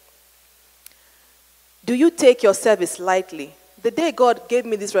service? Do you take your service lightly? The day God gave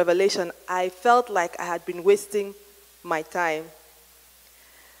me this revelation, I felt like I had been wasting my time.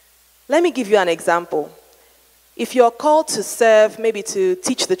 Let me give you an example. If you're called to serve, maybe to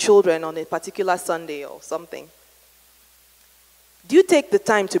teach the children on a particular Sunday or something, do you take the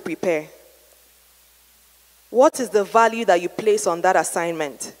time to prepare? What is the value that you place on that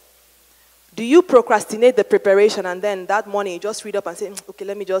assignment? Do you procrastinate the preparation and then that morning you just read up and say, okay,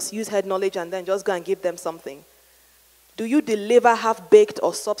 let me just use head knowledge and then just go and give them something? Do you deliver half-baked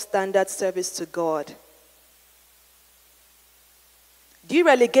or substandard service to God? Do you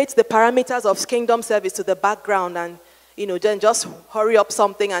relegate the parameters of kingdom service to the background and, then just hurry up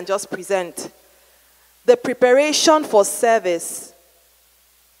something and just present? The preparation for service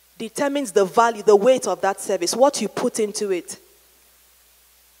determines the value, the weight of that service, what you put into it.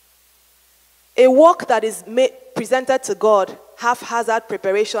 A work that is presented to God, haphazard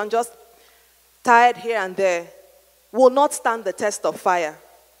preparation, just tired here and there, will not stand the test of fire.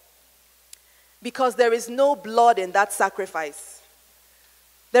 Because there is no blood in that sacrifice.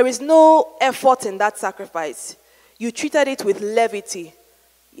 There is no effort in that sacrifice. You treated it with levity.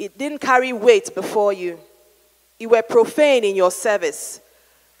 It didn't carry weight before you. You were profane in your service.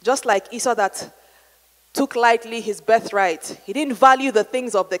 Just like Esau that took lightly his birthright. He didn't value the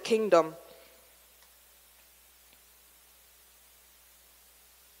things of the kingdom.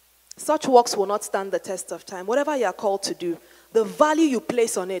 Such works will not stand the test of time. Whatever you are called to do, the value you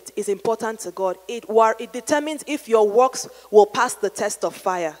place on it is important to God. It determines if your works will pass the test of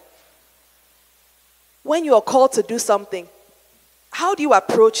fire. When you are called to do something, how do you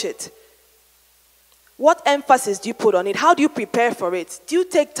approach it? What emphasis do you put on it? How do you prepare for it? Do you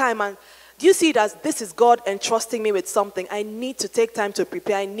take time and do you see it as this is God entrusting me with something? I need to take time to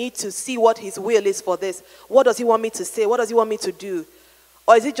prepare. I need to see what His will is for this. What does He want me to say? What does He want me to do?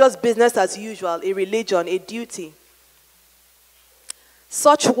 Or is it just business as usual, a religion, a duty?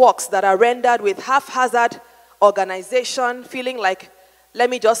 Such works that are rendered with haphazard organization, feeling like, let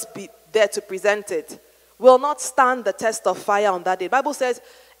me just be there to present it, will not stand the test of fire on that day. The Bible says,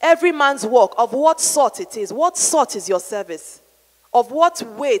 every man's work, of what sort it is. What sort is your service? Of what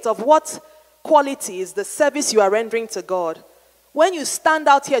weight, of what quality is the service you are rendering to God? When you stand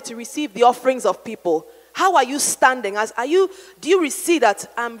out here to receive the offerings of people, how are you standing? Do you see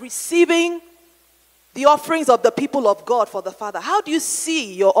that I'm receiving the offerings of the people of God for the Father? How do you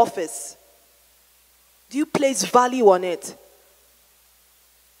see your office? Do you place value on it?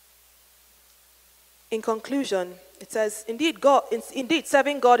 In conclusion, it says, indeed,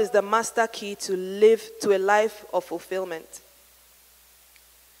 serving God is the master key to live to a life of fulfillment.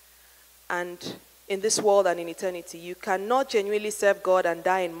 And in this world and in eternity, you cannot genuinely serve God and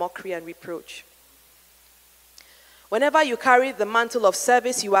die in mockery and reproach. Whenever you carry the mantle of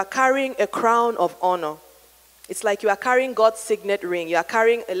service, you are carrying a crown of honor. It's like you are carrying God's signet ring. You are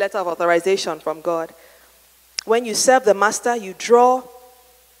carrying a letter of authorization from God. When you serve the master, you draw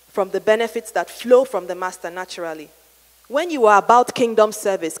from the benefits that flow from the master naturally. When you are about kingdom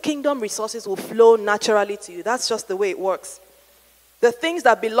service, kingdom resources will flow naturally to you. That's just the way it works. The things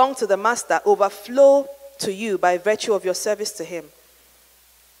that belong to the master overflow to you by virtue of your service to him.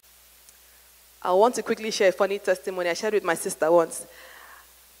 I want to quickly share a funny testimony I shared with my sister once.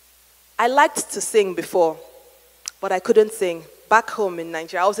 I liked to sing before, but I couldn't sing. Back home in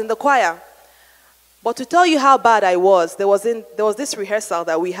Nigeria, I was in the choir. But to tell you how bad I was, there was this rehearsal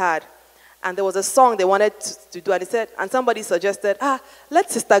that we had, and there was a song they wanted to do, and somebody suggested, let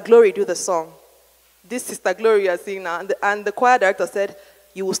Sister Glory do the song. This Sister Glory you are seeing now. And the choir director said,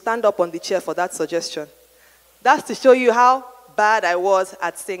 you will stand up on the chair for that suggestion. That's to show you how bad I was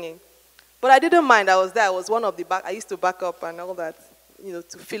at singing. But I didn't mind. I was there. I was one of the back. I used to back up and all that,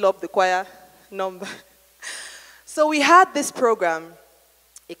 to fill up the choir number. So we had this program,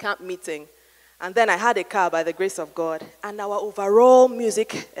 a camp meeting. And then I had a car by the grace of God. And our overall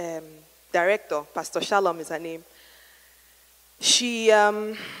music director, Pastor Shalom is her name. She,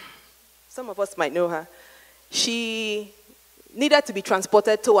 some of us might know her. She needed to be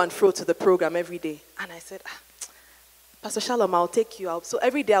transported to and fro to the program every day. And I said, Pastor Shalom, I'll take you out. So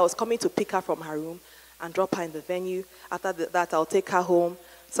every day I was coming to pick her from her room and drop her in the venue. After that, I'll take her home.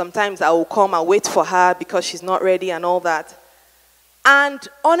 Sometimes I will come and wait for her because she's not ready and all that. And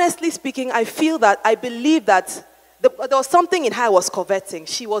honestly speaking, I believe that there was something in her I was coveting.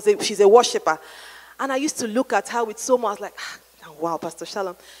 She's a worshiper. And I used to look at her with so much like, wow, Pastor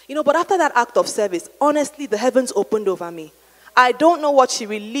Shalom. But after that act of service, honestly, the heavens opened over me. I don't know what she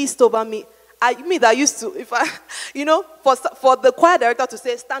released over me. That used to, for the choir director to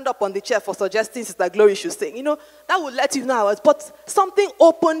say, stand up on the chair for suggesting Sister Glory should sing, that would let you know how it was. But something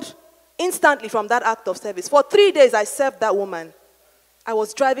opened instantly from that act of service. For 3 days, I served that woman. I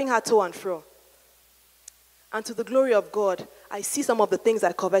was driving her to and fro. And to the glory of God, I see some of the things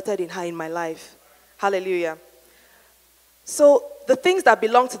I coveted in her in my life. Hallelujah. So the things that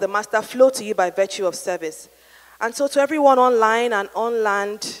belong to the Master flow to you by virtue of service. And so to everyone online and on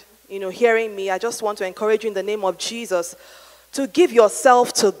land, hearing me, I just want to encourage you in the name of Jesus to give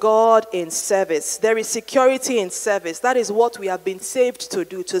yourself to God in service. There is security in service. That is what we have been saved to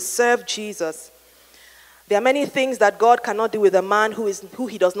do, to serve Jesus. There are many things that God cannot do with a man who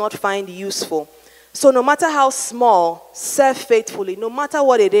he does not find useful. So no matter how small, serve faithfully. No matter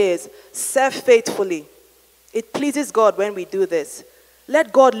what it is, serve faithfully. It pleases God when we do this.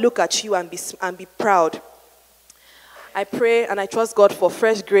 Let God look at you and be proud. I pray and I trust God for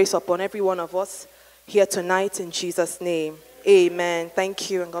fresh grace upon every one of us here tonight in Jesus' name. Amen. Thank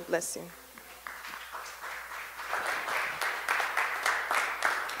you and God bless you.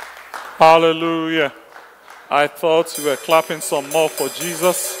 Hallelujah. I thought you were clapping some more for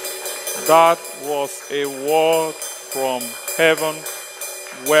Jesus. That was a word from heaven,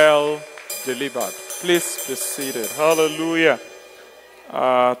 well delivered. Please be seated. Hallelujah.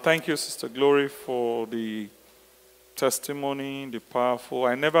 Thank you, Sister Glory, for the testimony, the powerful.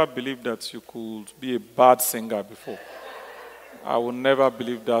 I never believed that you could be a bad singer before. I will never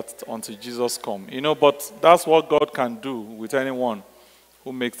believe that until Jesus comes. But that's what God can do with anyone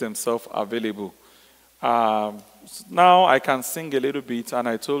who makes themselves available. Now I can sing a little bit, and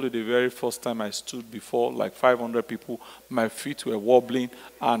I told you the very first time I stood before like 500 people, my feet were wobbling,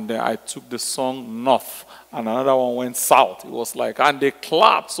 and I took the song North, and another one went South. It was like, and they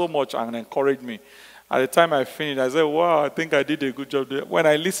clapped so much and encouraged me. At the time I finished, I said, wow, I think I did a good job there. When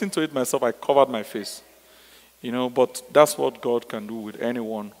I listened to it myself, I covered my face. But that's what God can do with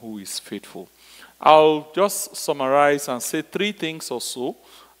anyone who is faithful. I'll just summarize and say 3 things or so,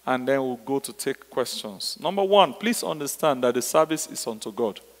 and then we'll go to take questions. Number 1, please understand that the service is unto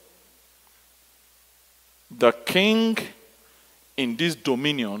God. The king in this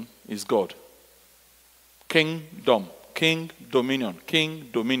dominion is God. Kingdom, king, dominion, king,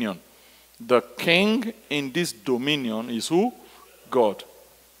 dominion. The king in this dominion is who? God.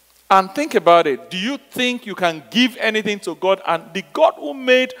 And think about it. Do you think you can give anything to God? And the God who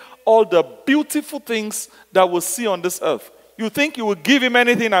made all the beautiful things that we see on this earth, you think you will give him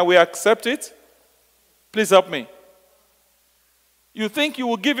anything and we accept it? Please help me. You think you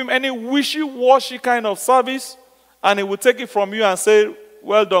will give him any wishy-washy kind of service and he will take it from you and say,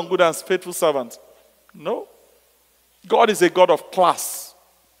 well done, good and faithful servant? No. God is a God of class.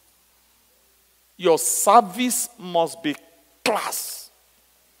 Your service must be class.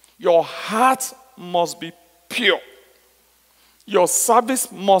 Your heart must be pure. Your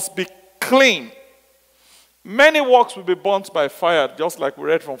service must be clean. Many works will be burnt by fire, just like we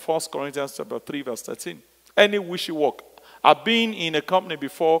read from 1 Corinthians chapter 3, verse 13. Any wishy work. I've been in a company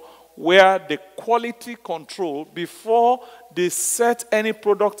before where the quality control, before they set any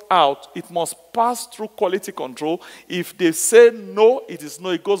product out, it must pass through quality control. If they say no, it is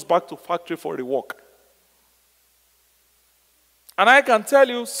no. It goes back to factory for rework. And I can tell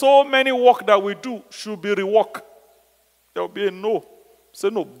you, so many work that we do should be rework. There will be a no. Say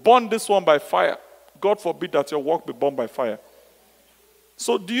no, burn this one by fire. God forbid that your work be burned by fire.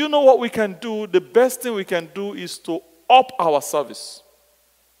 So do you know what we can do? The best thing we can do is to up our service.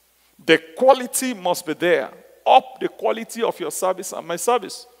 The quality must be there. Up the quality of your service and my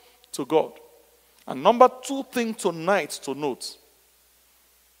service to God. And number 2 thing tonight to note.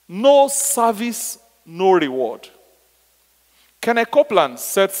 No service, no reward. Kenneth Copeland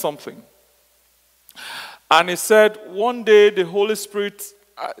said something. And he said, one day the Holy Spirit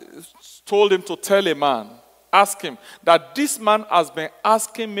told him to tell a man, ask him, that this man has been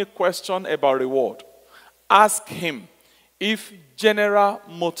asking me question about reward. Ask him if General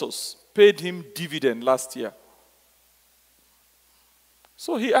Motors paid him dividend last year.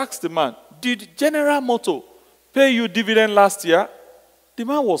 So he asked the man, did General Motors pay you dividend last year? The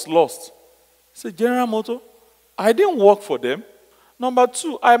man was lost. He said, General Motors, I didn't work for them. Number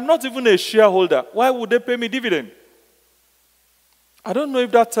 2, I'm not even a shareholder. Why would they pay me dividend? I don't know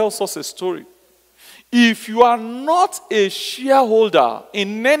if that tells us a story. If you are not a shareholder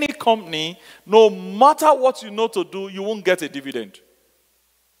in any company, no matter what you know to do, you won't get a dividend.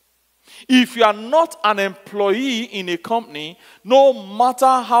 If you are not an employee in a company, no matter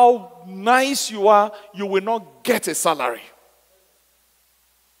how nice you are, you will not get a salary.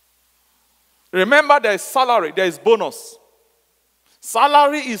 Remember, there is salary, there is bonus.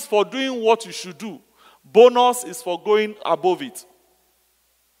 Salary is for doing what you should do. Bonus is for going above it.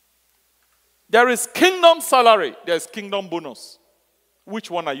 There is kingdom salary, there is kingdom bonus.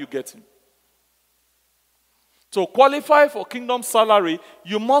 Which one are you getting? To qualify for kingdom salary,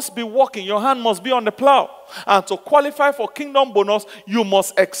 you must be working. Your hand must be on the plow. And to qualify for kingdom bonus, you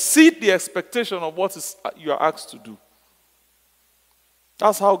must exceed the expectation of what you are asked to do.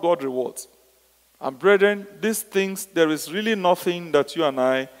 That's how God rewards. And brethren, these things, there is really nothing that you and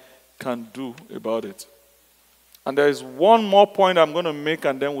I can do about it. And there is one more point I'm going to make,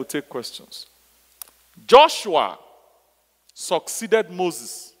 and then we'll take questions. Joshua succeeded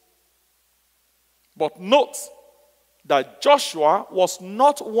Moses. But note that Joshua was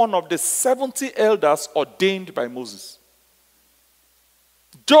not one of the 70 elders ordained by Moses.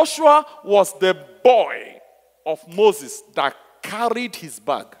 Joshua was the boy of Moses that carried his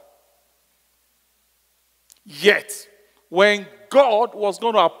bag. Yet, when God was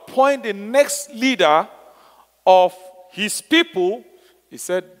going to appoint the next leader of his people, he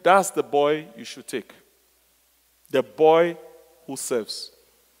said, that's the boy you should take. The boy who serves.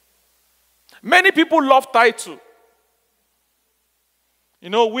 Many people love title. You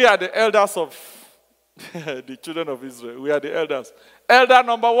know, we are the elders of the children of Israel. We are the elders. Elder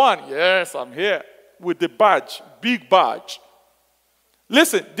number 1, yes, I'm here with the badge, big badge.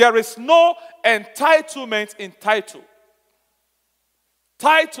 Listen, there is no entitlement in title.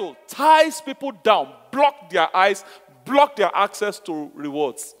 Title ties people down, block their eyes, block their access to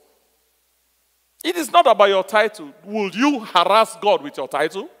rewards. It is not about your title. Will you harass God with your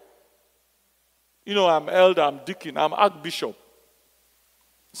title? You know, I'm elder, I'm deacon, I'm archbishop.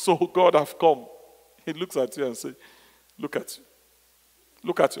 So God have come. He looks at you and says, look at you.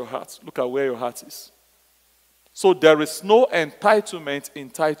 Look at your heart. Look at where your heart is. So there is no entitlement in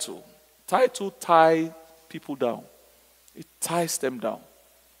title. Title ties people down. It ties them down.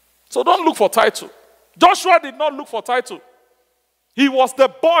 So don't look for title. Joshua did not look for title. He was the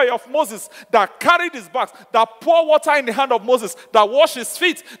boy of Moses that carried his bags, that poured water in the hand of Moses, that washed his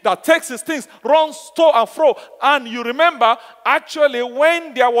feet, that takes his things, runs to and fro. And you remember, actually,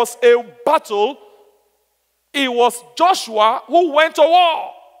 when there was a battle, it was Joshua who went to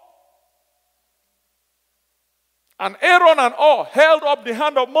war. And Aaron and all held up the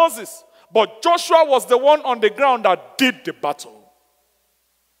hand of Moses. But Joshua was the one on the ground that did the battle.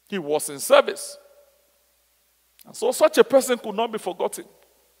 He was in service. And so such a person could not be forgotten.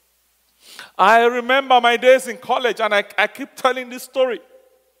 I remember my days in college, and I keep telling this story.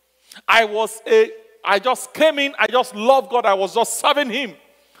 I just came in, I just loved God, I was just serving Him.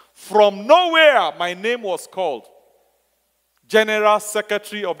 From nowhere, my name was called General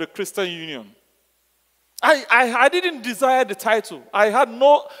Secretary of the Christian Union. I didn't desire the title. I had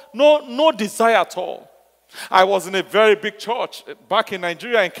no desire at all. I was in a very big church back in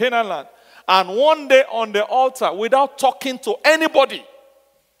Nigeria, in Canaan land. And one day on the altar, without talking to anybody,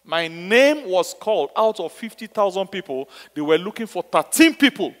 my name was called. Out of 50,000 people, they were looking for 13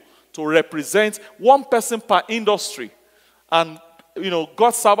 people to represent one person per industry. And, you know,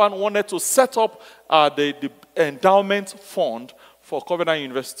 God's servant wanted to set up the endowment fund for Covenant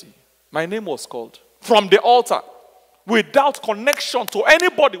University. My name was called from the altar, without connection to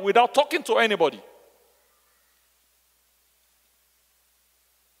anybody, without talking to anybody.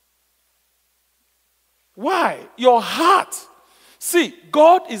 Why? Your heart. See,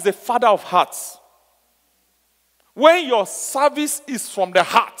 God is the Father of hearts. When your service is from the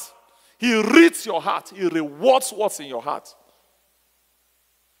heart, he reads your heart. He rewards what's in your heart.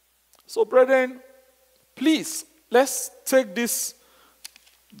 So, brethren, please, let's take this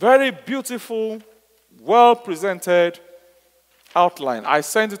very beautiful, well-presented outline. I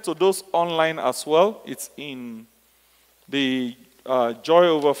sent it to those online as well. It's in the Joy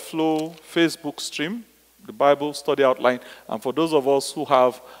Overflow Facebook stream, the Bible study outline. And for those of us who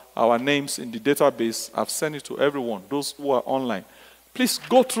have our names in the database, I've sent it to everyone, those who are online. Please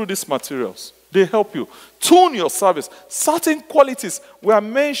go through these materials. They help you. Tune your service. Certain qualities were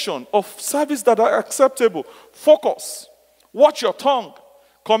mentioned of service that are acceptable. Focus. Watch your tongue.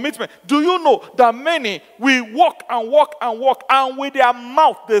 Commitment. Do you know that many will walk and walk and walk, and with their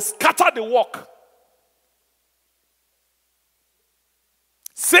mouth they scatter the walk?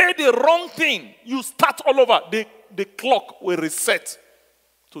 Say the wrong thing, you start all over. The clock will reset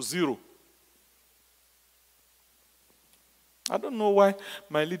to 0. I don't know why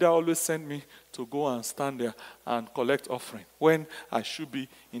my leader always sent me to go and stand there and collect offering when I should be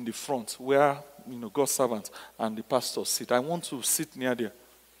in the front where, God's servants and the pastors sit. I want to sit near there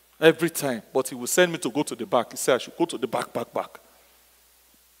every time, but he will send me to go to the back. He said I should go to the back.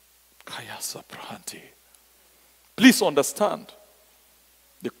 Please understand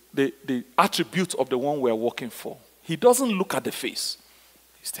the attribute of the one we are working for. He doesn't look at the face.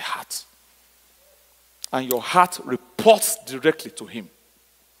 It's the heart. And your heart reports directly to him.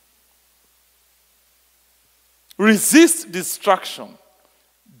 Resist distraction.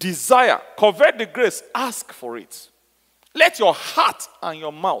 Desire. Covet the grace. Ask for it. Let your heart and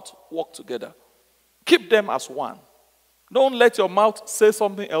your mouth work together. Keep them as one. Don't let your mouth say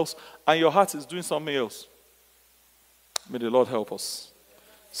something else and your heart is doing something else. May the Lord help us.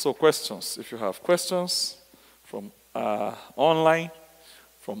 So questions, if you have questions from online,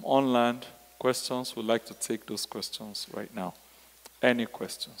 from online, questions, we'd like to take those questions right now. Any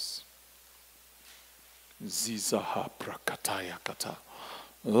questions? Zizaha prakataya kata.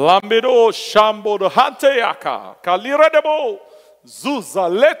 Lambido shambo do hanteyaka. Kaliredebo. Zuza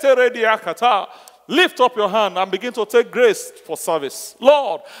leterediakata. Lift up your hand and begin to take grace for service.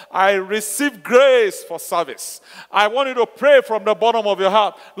 Lord, I receive grace for service. I want you to pray from the bottom of your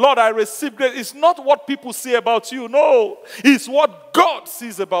heart. Lord, I receive grace. It's not what people say about you. No, it's what God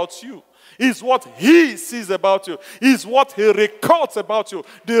sees about you. Is what he sees about you. Is what he records about you.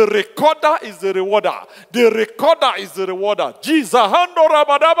 The recorder is the rewarder. The recorder is the rewarder. Jesus hando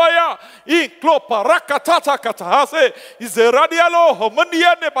rabadabaya. Iklopa rakatata katahase. Is the radialo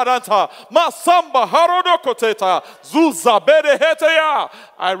homundiane badanta. Masamba harodo koteta. Zuza bereheteya.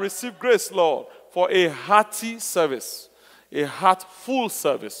 I receive grace, Lord, for a hearty service. A heartful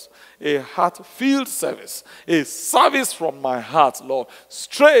service, a heart-filled service, a service from my heart, Lord,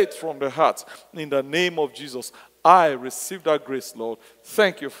 straight from the heart. In the name of Jesus, I receive that grace, Lord.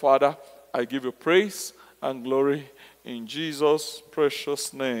 Thank you, Father. I give you praise and glory. In Jesus'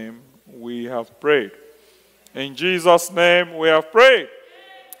 precious name, we have prayed. In Jesus' name, we have prayed.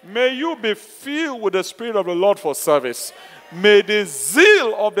 May you be filled with the Spirit of the Lord for service. May the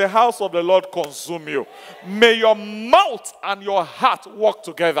zeal of the house of the Lord consume you. May your mouth and your heart work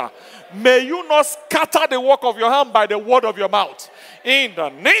together. May you not scatter the work of your hand by the word of your mouth. In the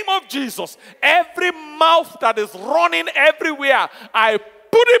name of Jesus, every mouth that is running everywhere, I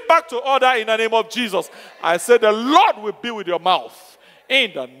put it back to order in the name of Jesus. I say the Lord will be with your mouth.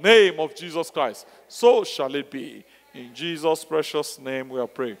 In the name of Jesus Christ. So shall it be. In Jesus' precious name we are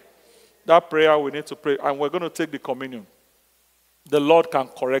praying. That prayer we need to pray. And we're going to take the communion. The Lord can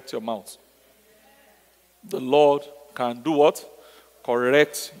correct your mouth. The Lord can do what?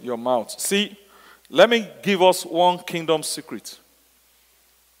 Correct your mouth. See, let me give us one kingdom secret.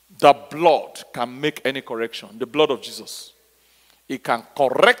 The blood can make any correction. The blood of Jesus. It can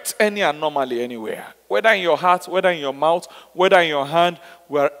correct any anomaly anywhere. Whether in your heart, whether in your mouth, whether in your hand,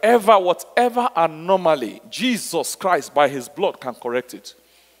 wherever, whatever anomaly, Jesus Christ by his blood can correct it.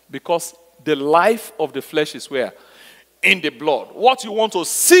 Because the life of the flesh is where? In the blood. What you want to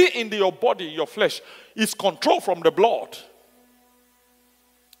see in your body, your flesh, is control from the blood.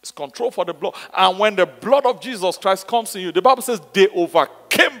 It's control for the blood. And when the blood of Jesus Christ comes in you, the Bible says they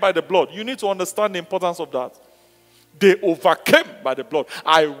overcame by the blood. You need to understand the importance of that. They overcame by the blood.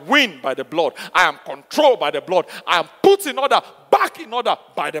 I win by the blood. I am controlled by the blood. I am put in order, back in order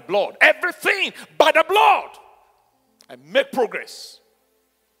by the blood. Everything by the blood. I make progress.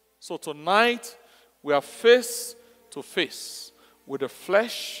 So tonight, we are face to face with the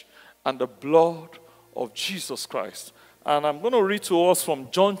flesh and the blood of Jesus Christ. And I'm going to read to us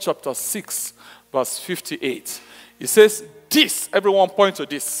from John chapter 6, verse 58. It says, this, everyone point to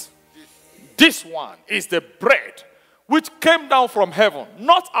this. This one is the bread which came down from heaven,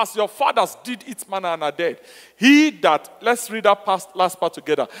 not as your fathers did eat manna and are dead. He that, let's read that last part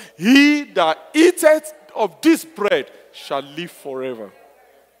together. He that eateth of this bread shall live forever.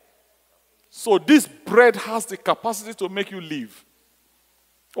 So this bread has the capacity to make you live.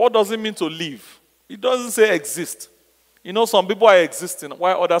 What does it mean to live? It doesn't say exist. You know, some people are existing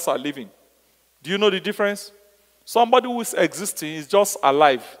while others are living. Do you know the difference? Somebody who is existing is just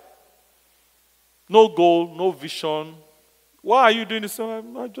alive. No goal, no vision. Why are you doing this? I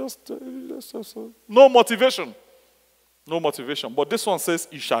just no motivation. No motivation. But this one says,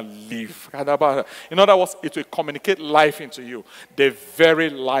 you shall live. In other words, it will communicate life into you. The very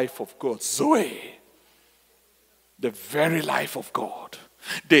life of God. Zoe. The very life of God.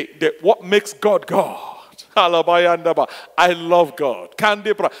 What makes God God. I love God.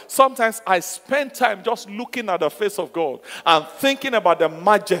 Sometimes I spend time just looking at the face of God and thinking about the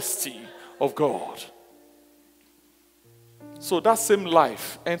majesty of God. So that same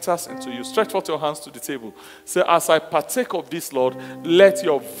life enters into you. Stretch forth your hands to the table. Say, as I partake of this, Lord, let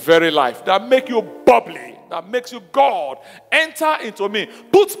your very life that make you bubbly, that makes you God, enter into me.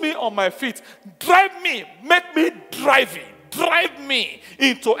 Put me on my feet. Drive me. Make me driving. Drive me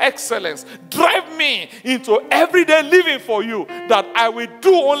into excellence. Drive me into everyday living for you, that I will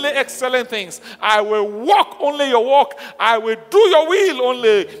do only excellent things. I will walk only your walk. I will do your will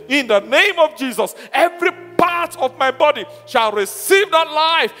only in the name of Jesus. Every part of my body shall receive that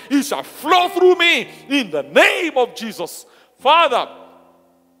life. It shall flow through me in the name of Jesus. Father,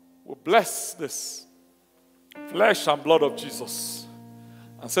 we bless this flesh and blood of Jesus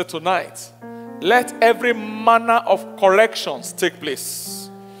and say tonight, let every manner of corrections take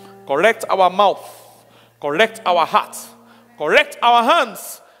place. Correct our mouth. Correct our heart. Correct our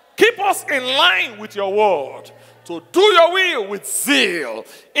hands. Keep us in line with your word. To do your will with zeal.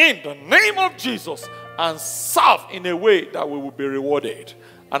 In the name of Jesus. And serve in a way that we will be rewarded.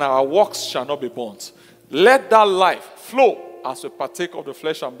 And our works shall not be burnt. Let that life flow as we partake of the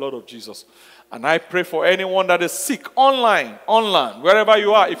flesh and blood of Jesus. And I pray for anyone that is sick, online, wherever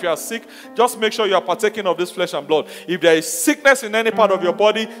you are. If you are sick, just make sure you are partaking of this flesh and blood. If there is sickness in any part of your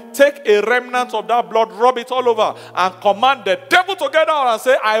body, take a remnant of that blood, rub it all over, and command the devil to get out and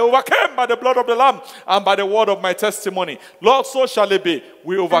say, I overcame by the blood of the Lamb and by the word of my testimony. Lord, so shall it be.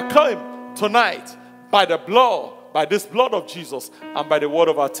 We overcame tonight by the blood, by this blood of Jesus and by the word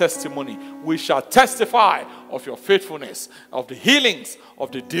of our testimony. We shall testify of your faithfulness, of the healings,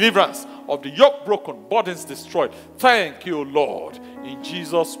 of the deliverance, of the yoke broken, burdens destroyed. Thank you, Lord. In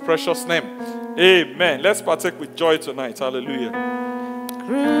Jesus' precious name. Amen. Let's partake with joy tonight. Hallelujah.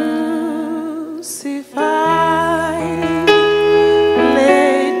 Crucified,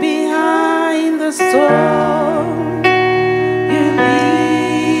 laid behind the stone, you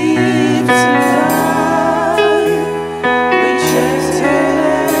live to die, rejected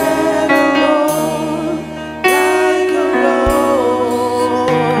alone, like a rose,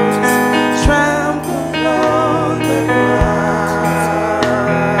 trampled on the ground.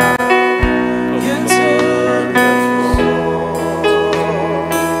 You took the fall.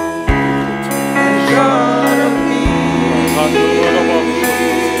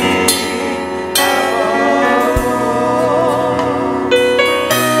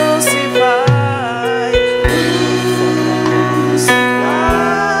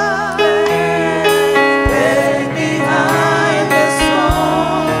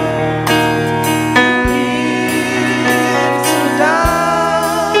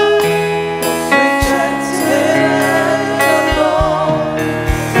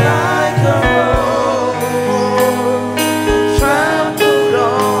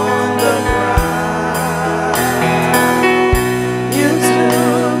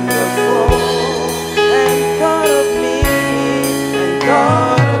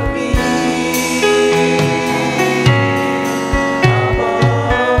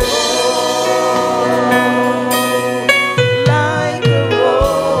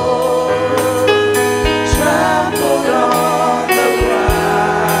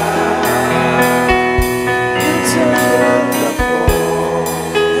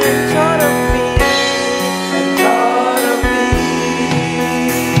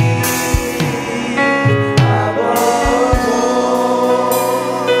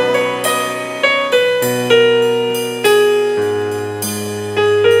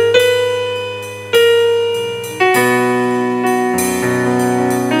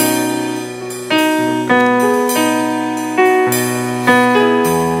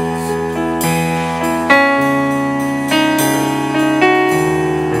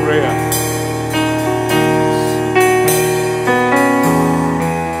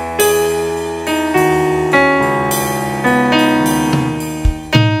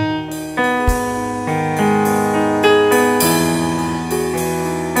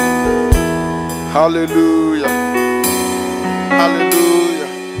 Hallelujah. Hallelujah.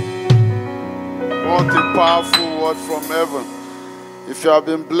 What a powerful word from heaven. If you have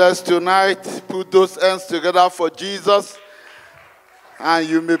been blessed tonight, put those hands together for Jesus. And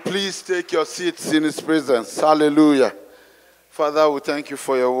you may please take your seats in his presence. Hallelujah. Father, we thank you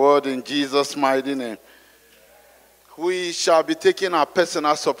for your word in Jesus' mighty name. We shall be taking our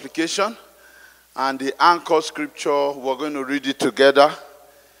personal supplication. And the anchor scripture, we're going to read it together.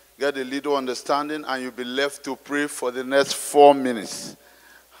 Get a little understanding, and you'll be left to pray for the next 4 minutes.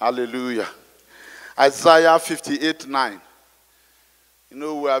 Hallelujah. Isaiah 58:9. You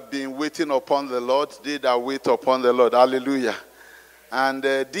know, we have been waiting upon the Lord. They that wait upon the Lord. Hallelujah. And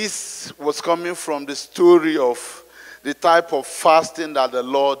this was coming from the story of the type of fasting that the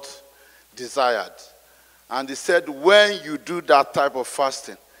Lord desired. And he said, when you do that type of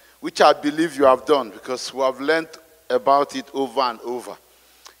fasting, which I believe you have done, because we have learned about it over and over.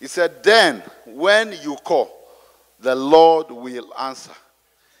 He said, then, when you call, the Lord will answer.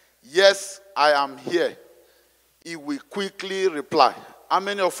 Yes, I am here. He will quickly reply. How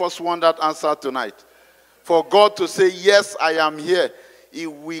many of us want that answer tonight? For God to say, yes, I am here. He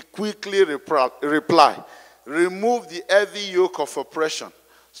will quickly reply. Remove the heavy yoke of oppression.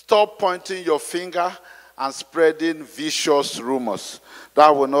 Stop pointing your finger and spreading vicious rumors.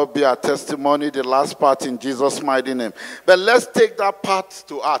 That will not be our testimony, the last part, in Jesus' mighty name. But let's take that part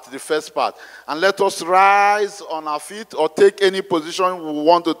to heart, the first part, and let us rise on our feet or take any position we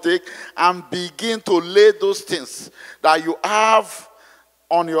want to take and begin to lay those things that you have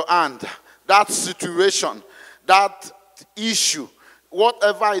on your hand, that situation, that issue,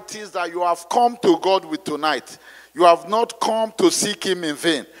 whatever it is that you have come to God with tonight. You have not come to seek him in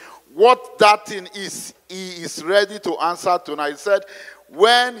vain. What that thing is, he is ready to answer tonight. He said,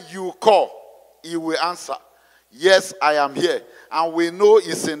 when you call, he will answer. Yes, I am here. And we know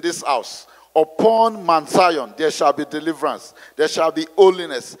he's in this house. Upon Mount Zion, there shall be deliverance. There shall be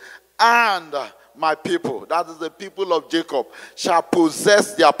holiness. And my people, that is the people of Jacob, shall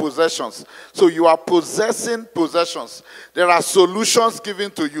possess their possessions. So you are possessing possessions. There are solutions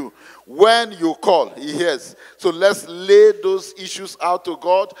given to you. When you call, he hears. So let's lay those issues out to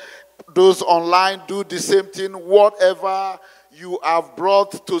God. Those online, do the same thing. Whatever you have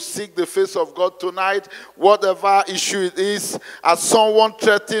brought to seek the face of God tonight, whatever issue it is, as someone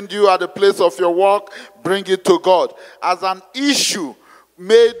threatened you at the place of your work, bring it to God. As an issue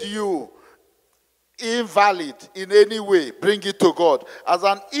made you invalid in any way, bring it to God. As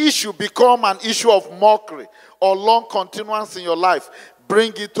an issue become an issue of mockery or long continuance in your life,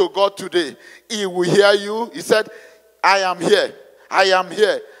 bring it to God today. He will hear you. He said, I am here. I am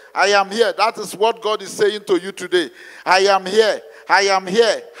here. I am here. That is what God is saying to you today. I am here. I am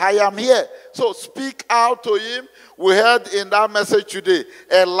here. I am here. So speak out to him. We heard in that message today,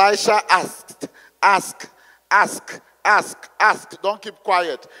 Elisha asked, ask. Don't keep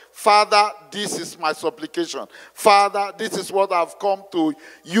quiet. Father, this is my supplication. Father, this is what I've come to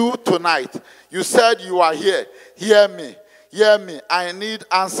you tonight. You said you are here. Hear me. Hear me. I need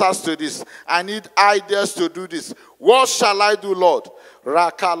answers to this. I need ideas to do this. What shall I do, Lord?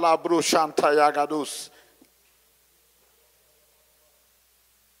 Rakalabro Shantayagados.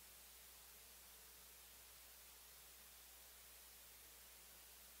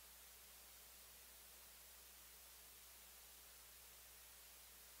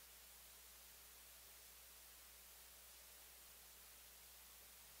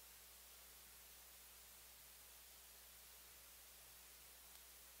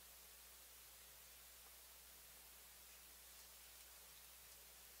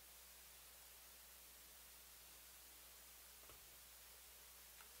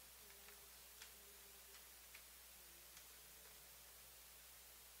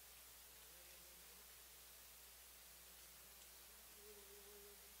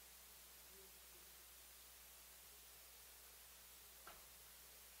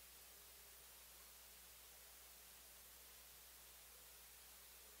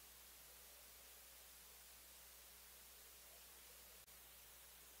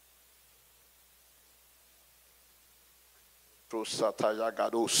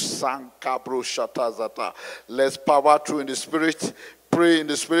 Let's power through in the spirit, pray in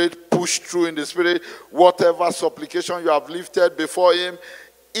the spirit, push through in the spirit. Whatever supplication you have lifted before him,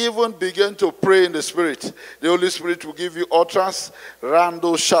 even begin to pray in the Spirit. The Holy Spirit will give you utterance.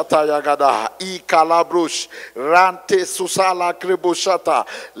 Rando shata yagada, I kalabrush, rante susala krebo shata,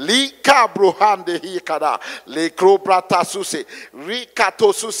 li kabruhande hikada, le krobrata suse,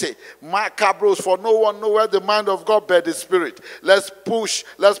 rikato suse, makabros. For no one know where the mind of God by the Spirit. Let's push,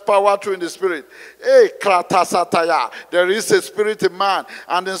 let's power through in the Spirit. Hey, krata sataya. There is a spirit in man,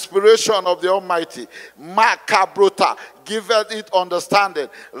 and the inspiration of the Almighty. Makabrota. Giveth it understanding.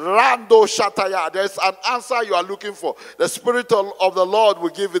 Rando shataya. There's an answer you are looking for. The Spirit of the Lord will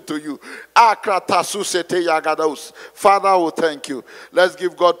give it to you. Akratasusete yagadaus. Father, we thank you. Let's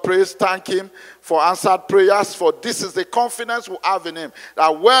give God praise. Thank Him for answered prayers. For this is the confidence we have in Him.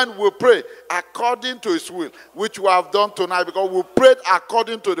 That when we pray according to His will, which we have done tonight, because we prayed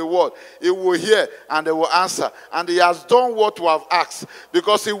according to the word, He will hear and He will answer. And He has done what we have asked.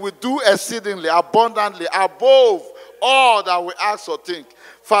 Because He will do exceedingly, abundantly, above all that we ask or think.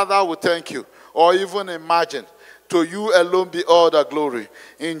 Father, we thank you, or even imagine. To you alone be all the glory.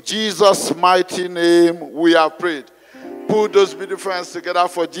 In Jesus' mighty name we have prayed. Put those beautiful hands together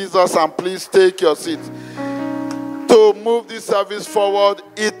for Jesus, and please take your seat. To move this service forward,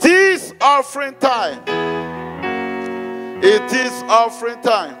 it is offering time. It is offering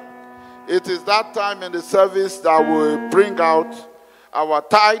time. It is that time in the service that we bring out our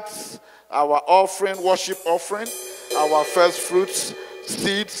tithes, our offering, worship offering, our first fruits,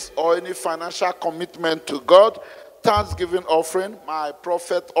 seeds, or any financial commitment to God, thanksgiving offering, my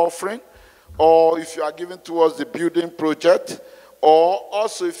prophet offering, or if you are giving towards the building project, or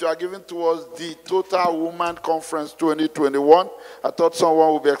also if you are giving towards the Total Woman Conference 2021. I thought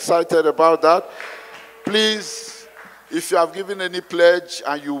someone would be excited about that. Please, if you have given any pledge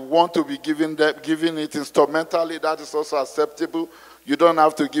and you want to be giving it instrumentally, that is also acceptable. You don't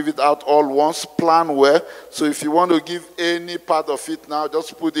have to give it out all once. Plan well. So if you want to give any part of it now,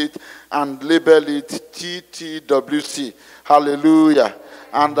 just put it and label it TTWC. Hallelujah.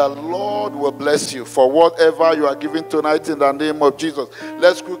 And the Lord will bless you for whatever you are giving tonight in the name of Jesus.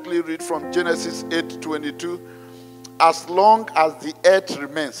 Let's quickly read from Genesis 8:22. As long as the earth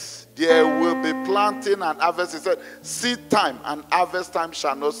remains, there will be planting and harvest. He said, seed time and harvest time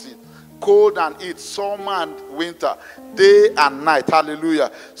shall not cease. Cold and heat, summer and winter, day and night. Hallelujah.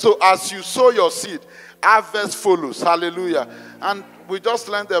 So as you sow your seed, harvest follows. Hallelujah. And we just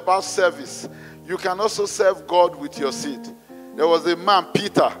learned about service. You can also serve God with your seed. There was a man,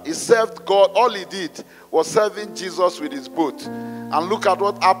 Peter. He served God. All he did was serving Jesus with his boat. And look at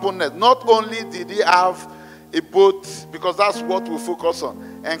what happened next. Not only did he have a boat, because that's what we focus on,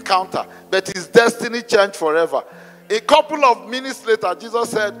 encounter, but his destiny changed forever. A couple of minutes later, Jesus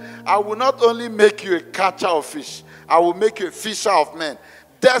said, I will not only make you a catcher of fish, I will make you a fisher of men.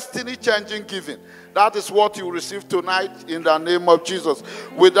 Destiny-changing giving. That is what you receive tonight in the name of Jesus.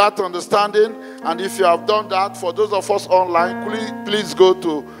 With that understanding, and if you have done that, for those of us online, please go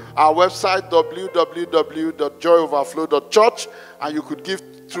to our website, www.joyoverflow.church, and you could give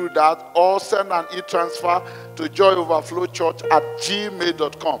through that, or send an e-transfer to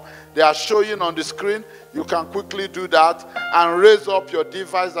joyoverflowchurch@gmail.com. They are showing on the screen. You can quickly do that and raise up your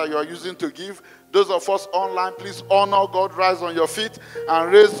device that you are using to give. Those of us online, please honor God. Rise on your feet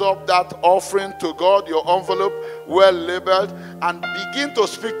and raise up that offering to God, your envelope well labeled, and begin to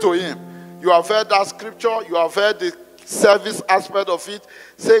speak to Him. You have heard that scripture. You have heard the service aspect of it.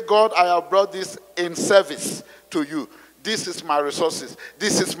 Say, God, I have brought this in service to you. This is my resources.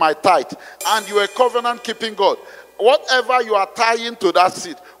 This is my tithe. And you are a covenant-keeping God. Whatever you are tying to that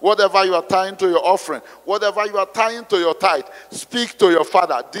seed, whatever you are tying to your offering, whatever you are tying to your tithe, speak to your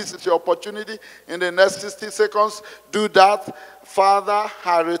Father. This is your opportunity. In the next 60 seconds, do that. Father,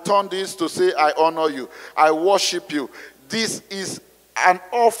 I return this to say I honor you. I worship you. This is an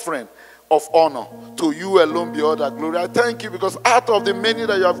offering of honor. To you alone be all the glory. I thank you because out of the many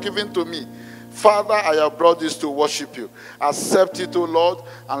that you have given to me, Father, I have brought this to worship you. Accept it, O Lord,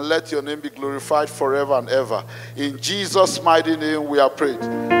 and let your name be glorified forever and ever. In Jesus' mighty name we are prayed.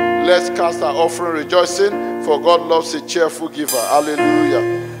 Let's cast our offering rejoicing, for God loves a cheerful giver. Hallelujah.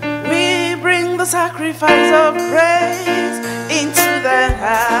 We bring the sacrifice of praise into the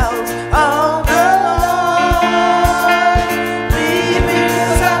house of the Lord. We bring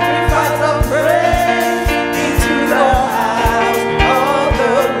the sacrifice of praise into the house of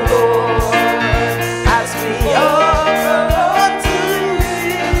the Lord. As we offer unto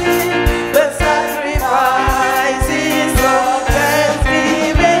Him the sacrifices of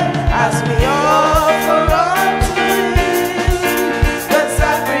thanksgiving, as we offer unto Him the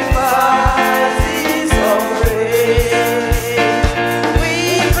sacrifices of praise. We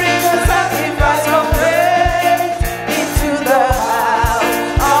bring the sacrifice.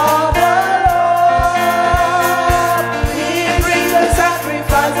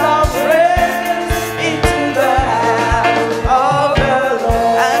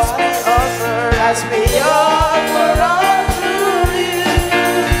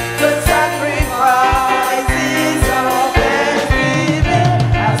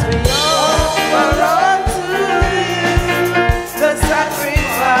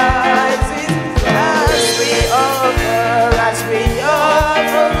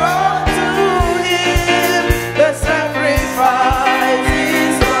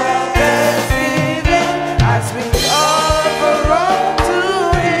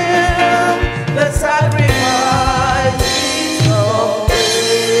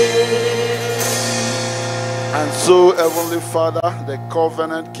 Father, the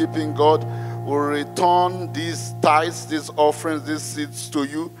covenant-keeping God, will return these tithes, these offerings, these seeds to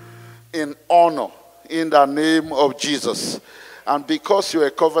you in honor, in the name of Jesus. And because you're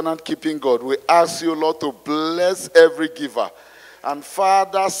a covenant-keeping God, we ask you, Lord, to bless every giver. And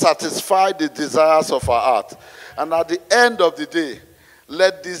Father, satisfy the desires of our heart. And at the end of the day,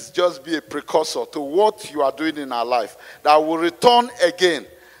 let this just be a precursor to what you are doing in our life, that will return again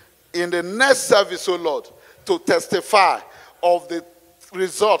in the next service, oh Lord, to testify of the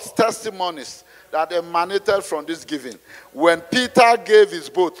results, testimonies that emanated from this giving. When Peter gave his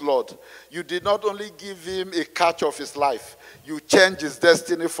boat, Lord, you did not only give him a catch of his life, you changed his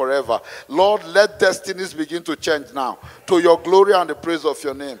destiny forever. Lord, let destinies begin to change now to your glory and the praise of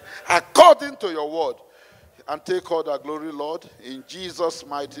your name, according to your word. And take all the glory, Lord. In Jesus'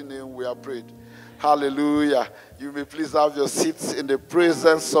 mighty name we are prayed. Hallelujah. You may please have your seats in the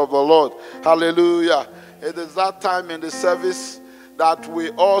presence of the Lord. Hallelujah. It is that time in the service that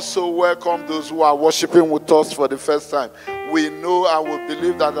we also welcome those who are worshiping with us for the first time. We know and we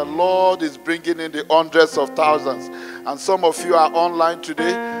believe that the Lord is bringing in the hundreds of thousands. And some of you are online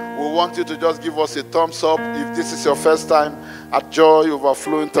today. We want you to just give us a thumbs up if this is your first time at Joy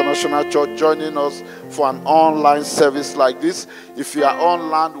Overflow International Church, joining us for an online service like this. If you are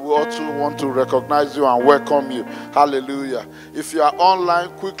online, we also want to recognize you and welcome you. Hallelujah. If you are online,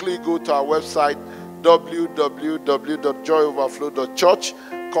 quickly go to our website, www.joyoverflow.church.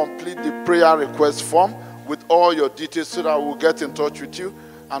 Complete the prayer request form with all your details so that we'll get in touch with you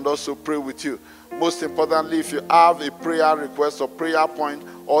and also pray with you. Most importantly, if you have a prayer request or prayer point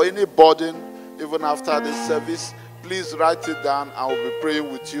or any burden, even after this service, please write it down and we'll be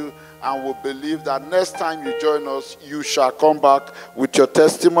praying with you, and we'll believe that next time you join us, you shall come back with your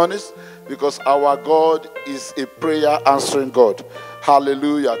testimonies, because our God is a prayer answering God.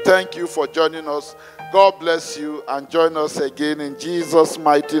 Hallelujah. Thank you for joining us. God bless you, and join us again in Jesus'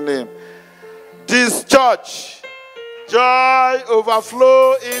 mighty name. This church, Joy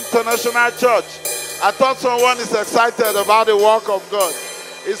Overflow International Church. I thought someone is excited about the work of God.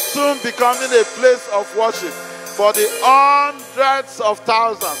 It's soon becoming a place of worship for the hundreds of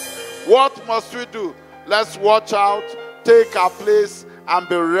thousands. What must we do? Let's watch out, take our place, and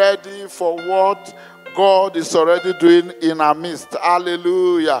be ready for what God is already doing in our midst.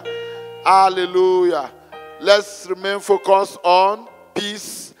 Hallelujah. Hallelujah. Let's remain focused on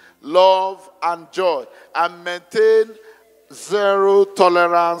peace, love, and joy, and maintain zero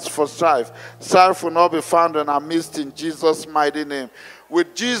tolerance for strife. Strife will not be found in our midst in Jesus' mighty name.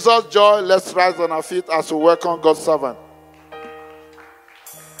 With Jesus' joy, let's rise on our feet as we welcome God's servant.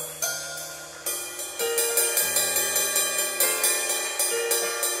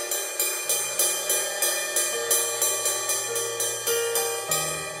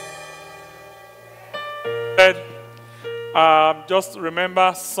 Just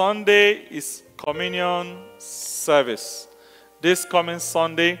remember, Sunday is communion service. This coming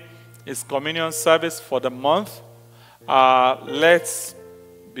Sunday is communion service for the month. Let's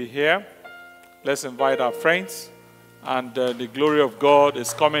be here. Let's invite our friends. And the glory of God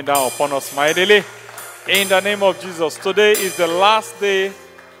is coming down upon us mightily. In the name of Jesus. Today is the last day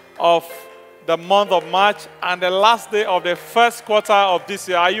of the month of March and the last day of the first quarter of this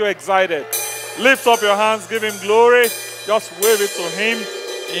year. Are you excited? Lift up your hands, give him glory. Just wave it to him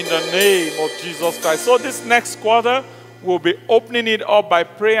in the name of Jesus Christ. So this next quarter, we'll be opening it up by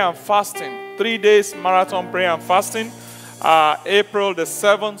prayer and fasting. 3 days marathon prayer and fasting. April the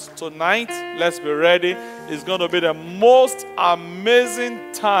 7th to 9th. Let's be ready. It's going to be the most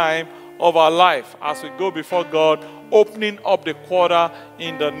amazing time of our life as we go before God, opening up the quarter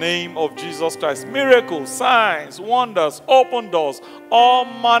in the name of Jesus Christ. Miracles, signs, wonders, open doors, all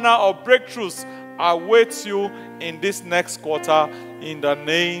manner of breakthroughs awaits you in this next quarter in the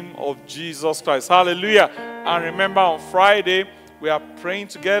name of Jesus Christ. Hallelujah. And remember, on Friday, we are praying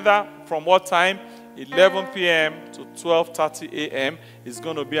together from what time? 11 p.m. to 12:30 a.m. It's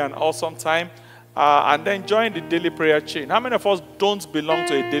going to be an awesome time. And then join the daily prayer chain. How many of us don't belong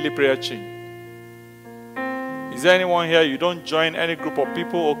to a daily prayer chain? Is there anyone here, you don't join any group of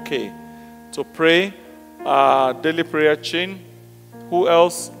people? Okay. To pray, daily prayer chain. Who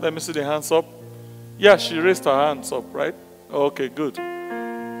else? Let me see the hands up. Yeah, she raised her hands up, right? Okay, good.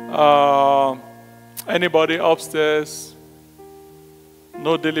 Anybody upstairs?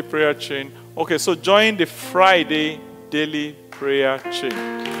 No daily prayer chain. Okay, so join the Friday daily prayer chain.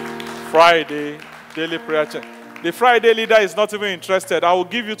 Friday daily prayer chain. The Friday leader is not even interested. I will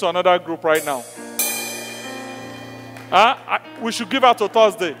give you to another group right now. We should give her to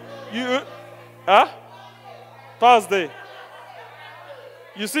Thursday. Thursday.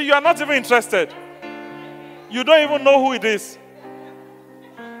 You see, you are not even interested. You don't even know who it is.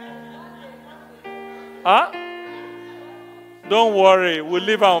 Huh? Don't worry, we'll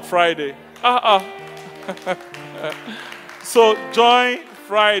leave on Friday. So join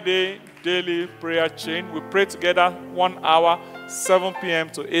Friday daily prayer chain. We pray together 1 hour, 7 p.m.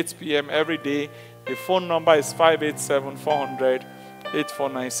 to 8 p.m. every day. The phone number is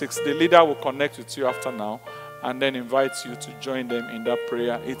 587-400-8496. The leader will connect with you after now and then invite you to join them in that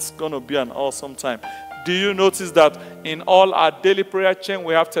prayer. It's going to be an awesome time. Do you notice that in all our daily prayer chain,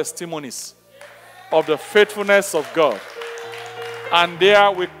 we have testimonies of the faithfulness of God? And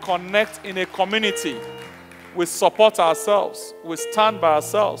there we connect in a community. We support ourselves. We stand by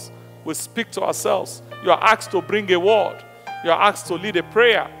ourselves. We speak to ourselves. You are asked to bring a word. You are asked to lead a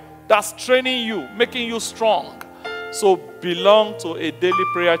prayer. That's training you, making you strong. So belong to a daily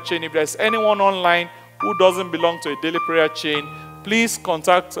prayer chain. If there's anyone online who doesn't belong to a daily prayer chain, please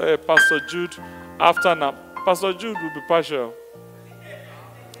contact Pastor Jude after now. Pastor Jude will be partial.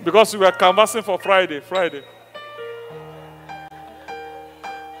 Because we were canvassing for Friday.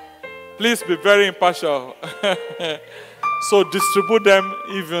 Please be very impartial. So distribute them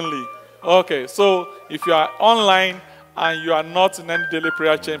evenly. Okay, so if you are online and you are not in any daily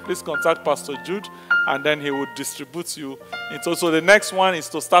prayer chain, please contact Pastor Jude and then he will distribute you. So the next one is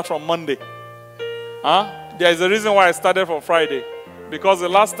to start from Monday. There is a reason why I started from Friday. Because the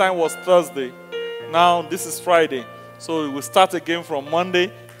last time was Thursday. Now this is Friday. So we will start again from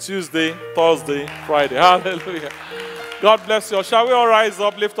Monday, Tuesday, Thursday, Friday. Hallelujah. God bless you. Shall we all rise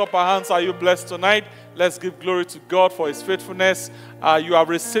up, lift up our hands? Are you blessed tonight? Let's give glory to God for his faithfulness. You have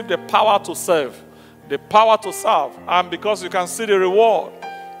received the power to serve. The power to serve. And because you can see the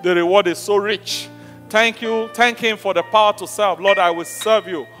reward is so rich. Thank you. Thank him for the power to serve. Lord, I will serve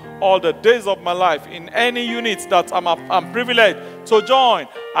you all the days of my life. In any unit that I'm privileged to join,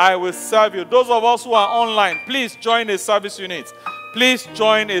 I will serve you. Those of us who are online, please join a service unit. Please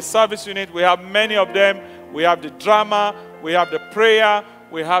join a service unit. We have many of them. We have the drama, we have the prayer,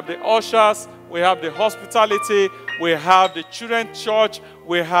 we have the ushers, we have the hospitality, we have the children's church,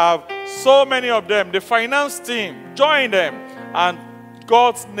 we have so many of them. The finance team, join them, and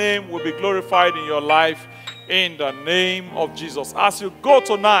God's name will be glorified in your life in the name of Jesus. As you go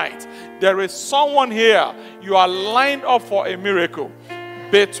tonight, there is someone here, you are lined up for a miracle.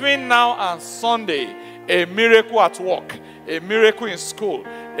 Between now and Sunday, a miracle at work, a miracle in school,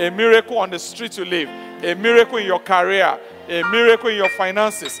 a miracle on the street you live, a miracle in your career, a miracle in your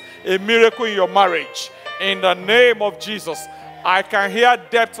finances, a miracle in your marriage. In the name of Jesus, I can hear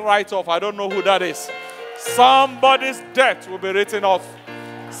debt write-off. I don't know who that is. Somebody's debt will be written off.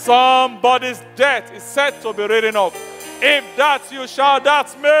 Somebody's debt is set to be written off. If that's you, shout,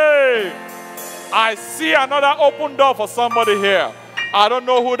 that's me. I see another open door for somebody here. I don't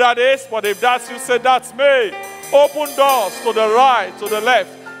know who that is, but if that's you, say, that's me. Open doors to the right, to the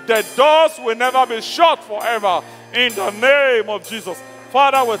left. The doors will never be shut forever. In the name of Jesus.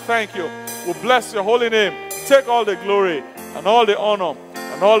 Father, we thank you. We bless your holy name. Take all the glory and all the honor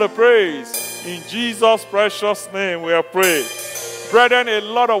and all the praise. In Jesus' precious name we are praying. Brethren, a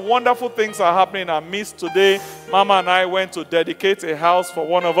lot of wonderful things are happening in our midst today. Mama and I went to dedicate a house for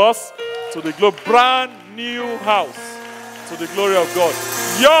one of us to the glory. Brand new house to the glory of God.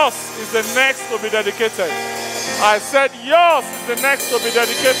 Yours is the next to be dedicated. I said yours is the next to be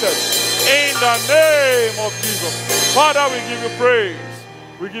dedicated. In the name of Jesus. Father, we give you praise.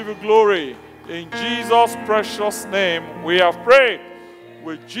 We give you glory. In Jesus' precious name we have prayed.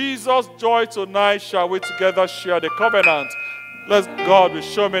 With Jesus' joy tonight shall we together share the covenant. Let God will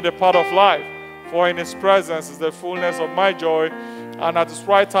show me the path of life. For in his presence is the fullness of my joy. And at his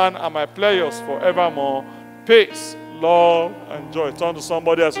right hand are my pleasures forevermore. Peace, love, and joy. Turn to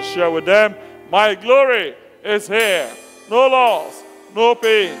somebody else to share with them. My glory is here. No loss, no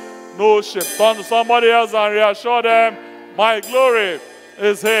pain, no shame. Turn to somebody else and reassure them. My glory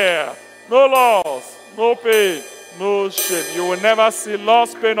is here. No loss, no pain, no shame. You will never see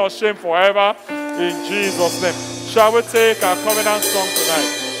loss, pain, or shame forever. In Jesus' name. Shall we take our covenant song tonight?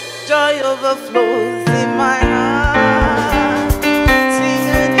 Joy overflows in my heart.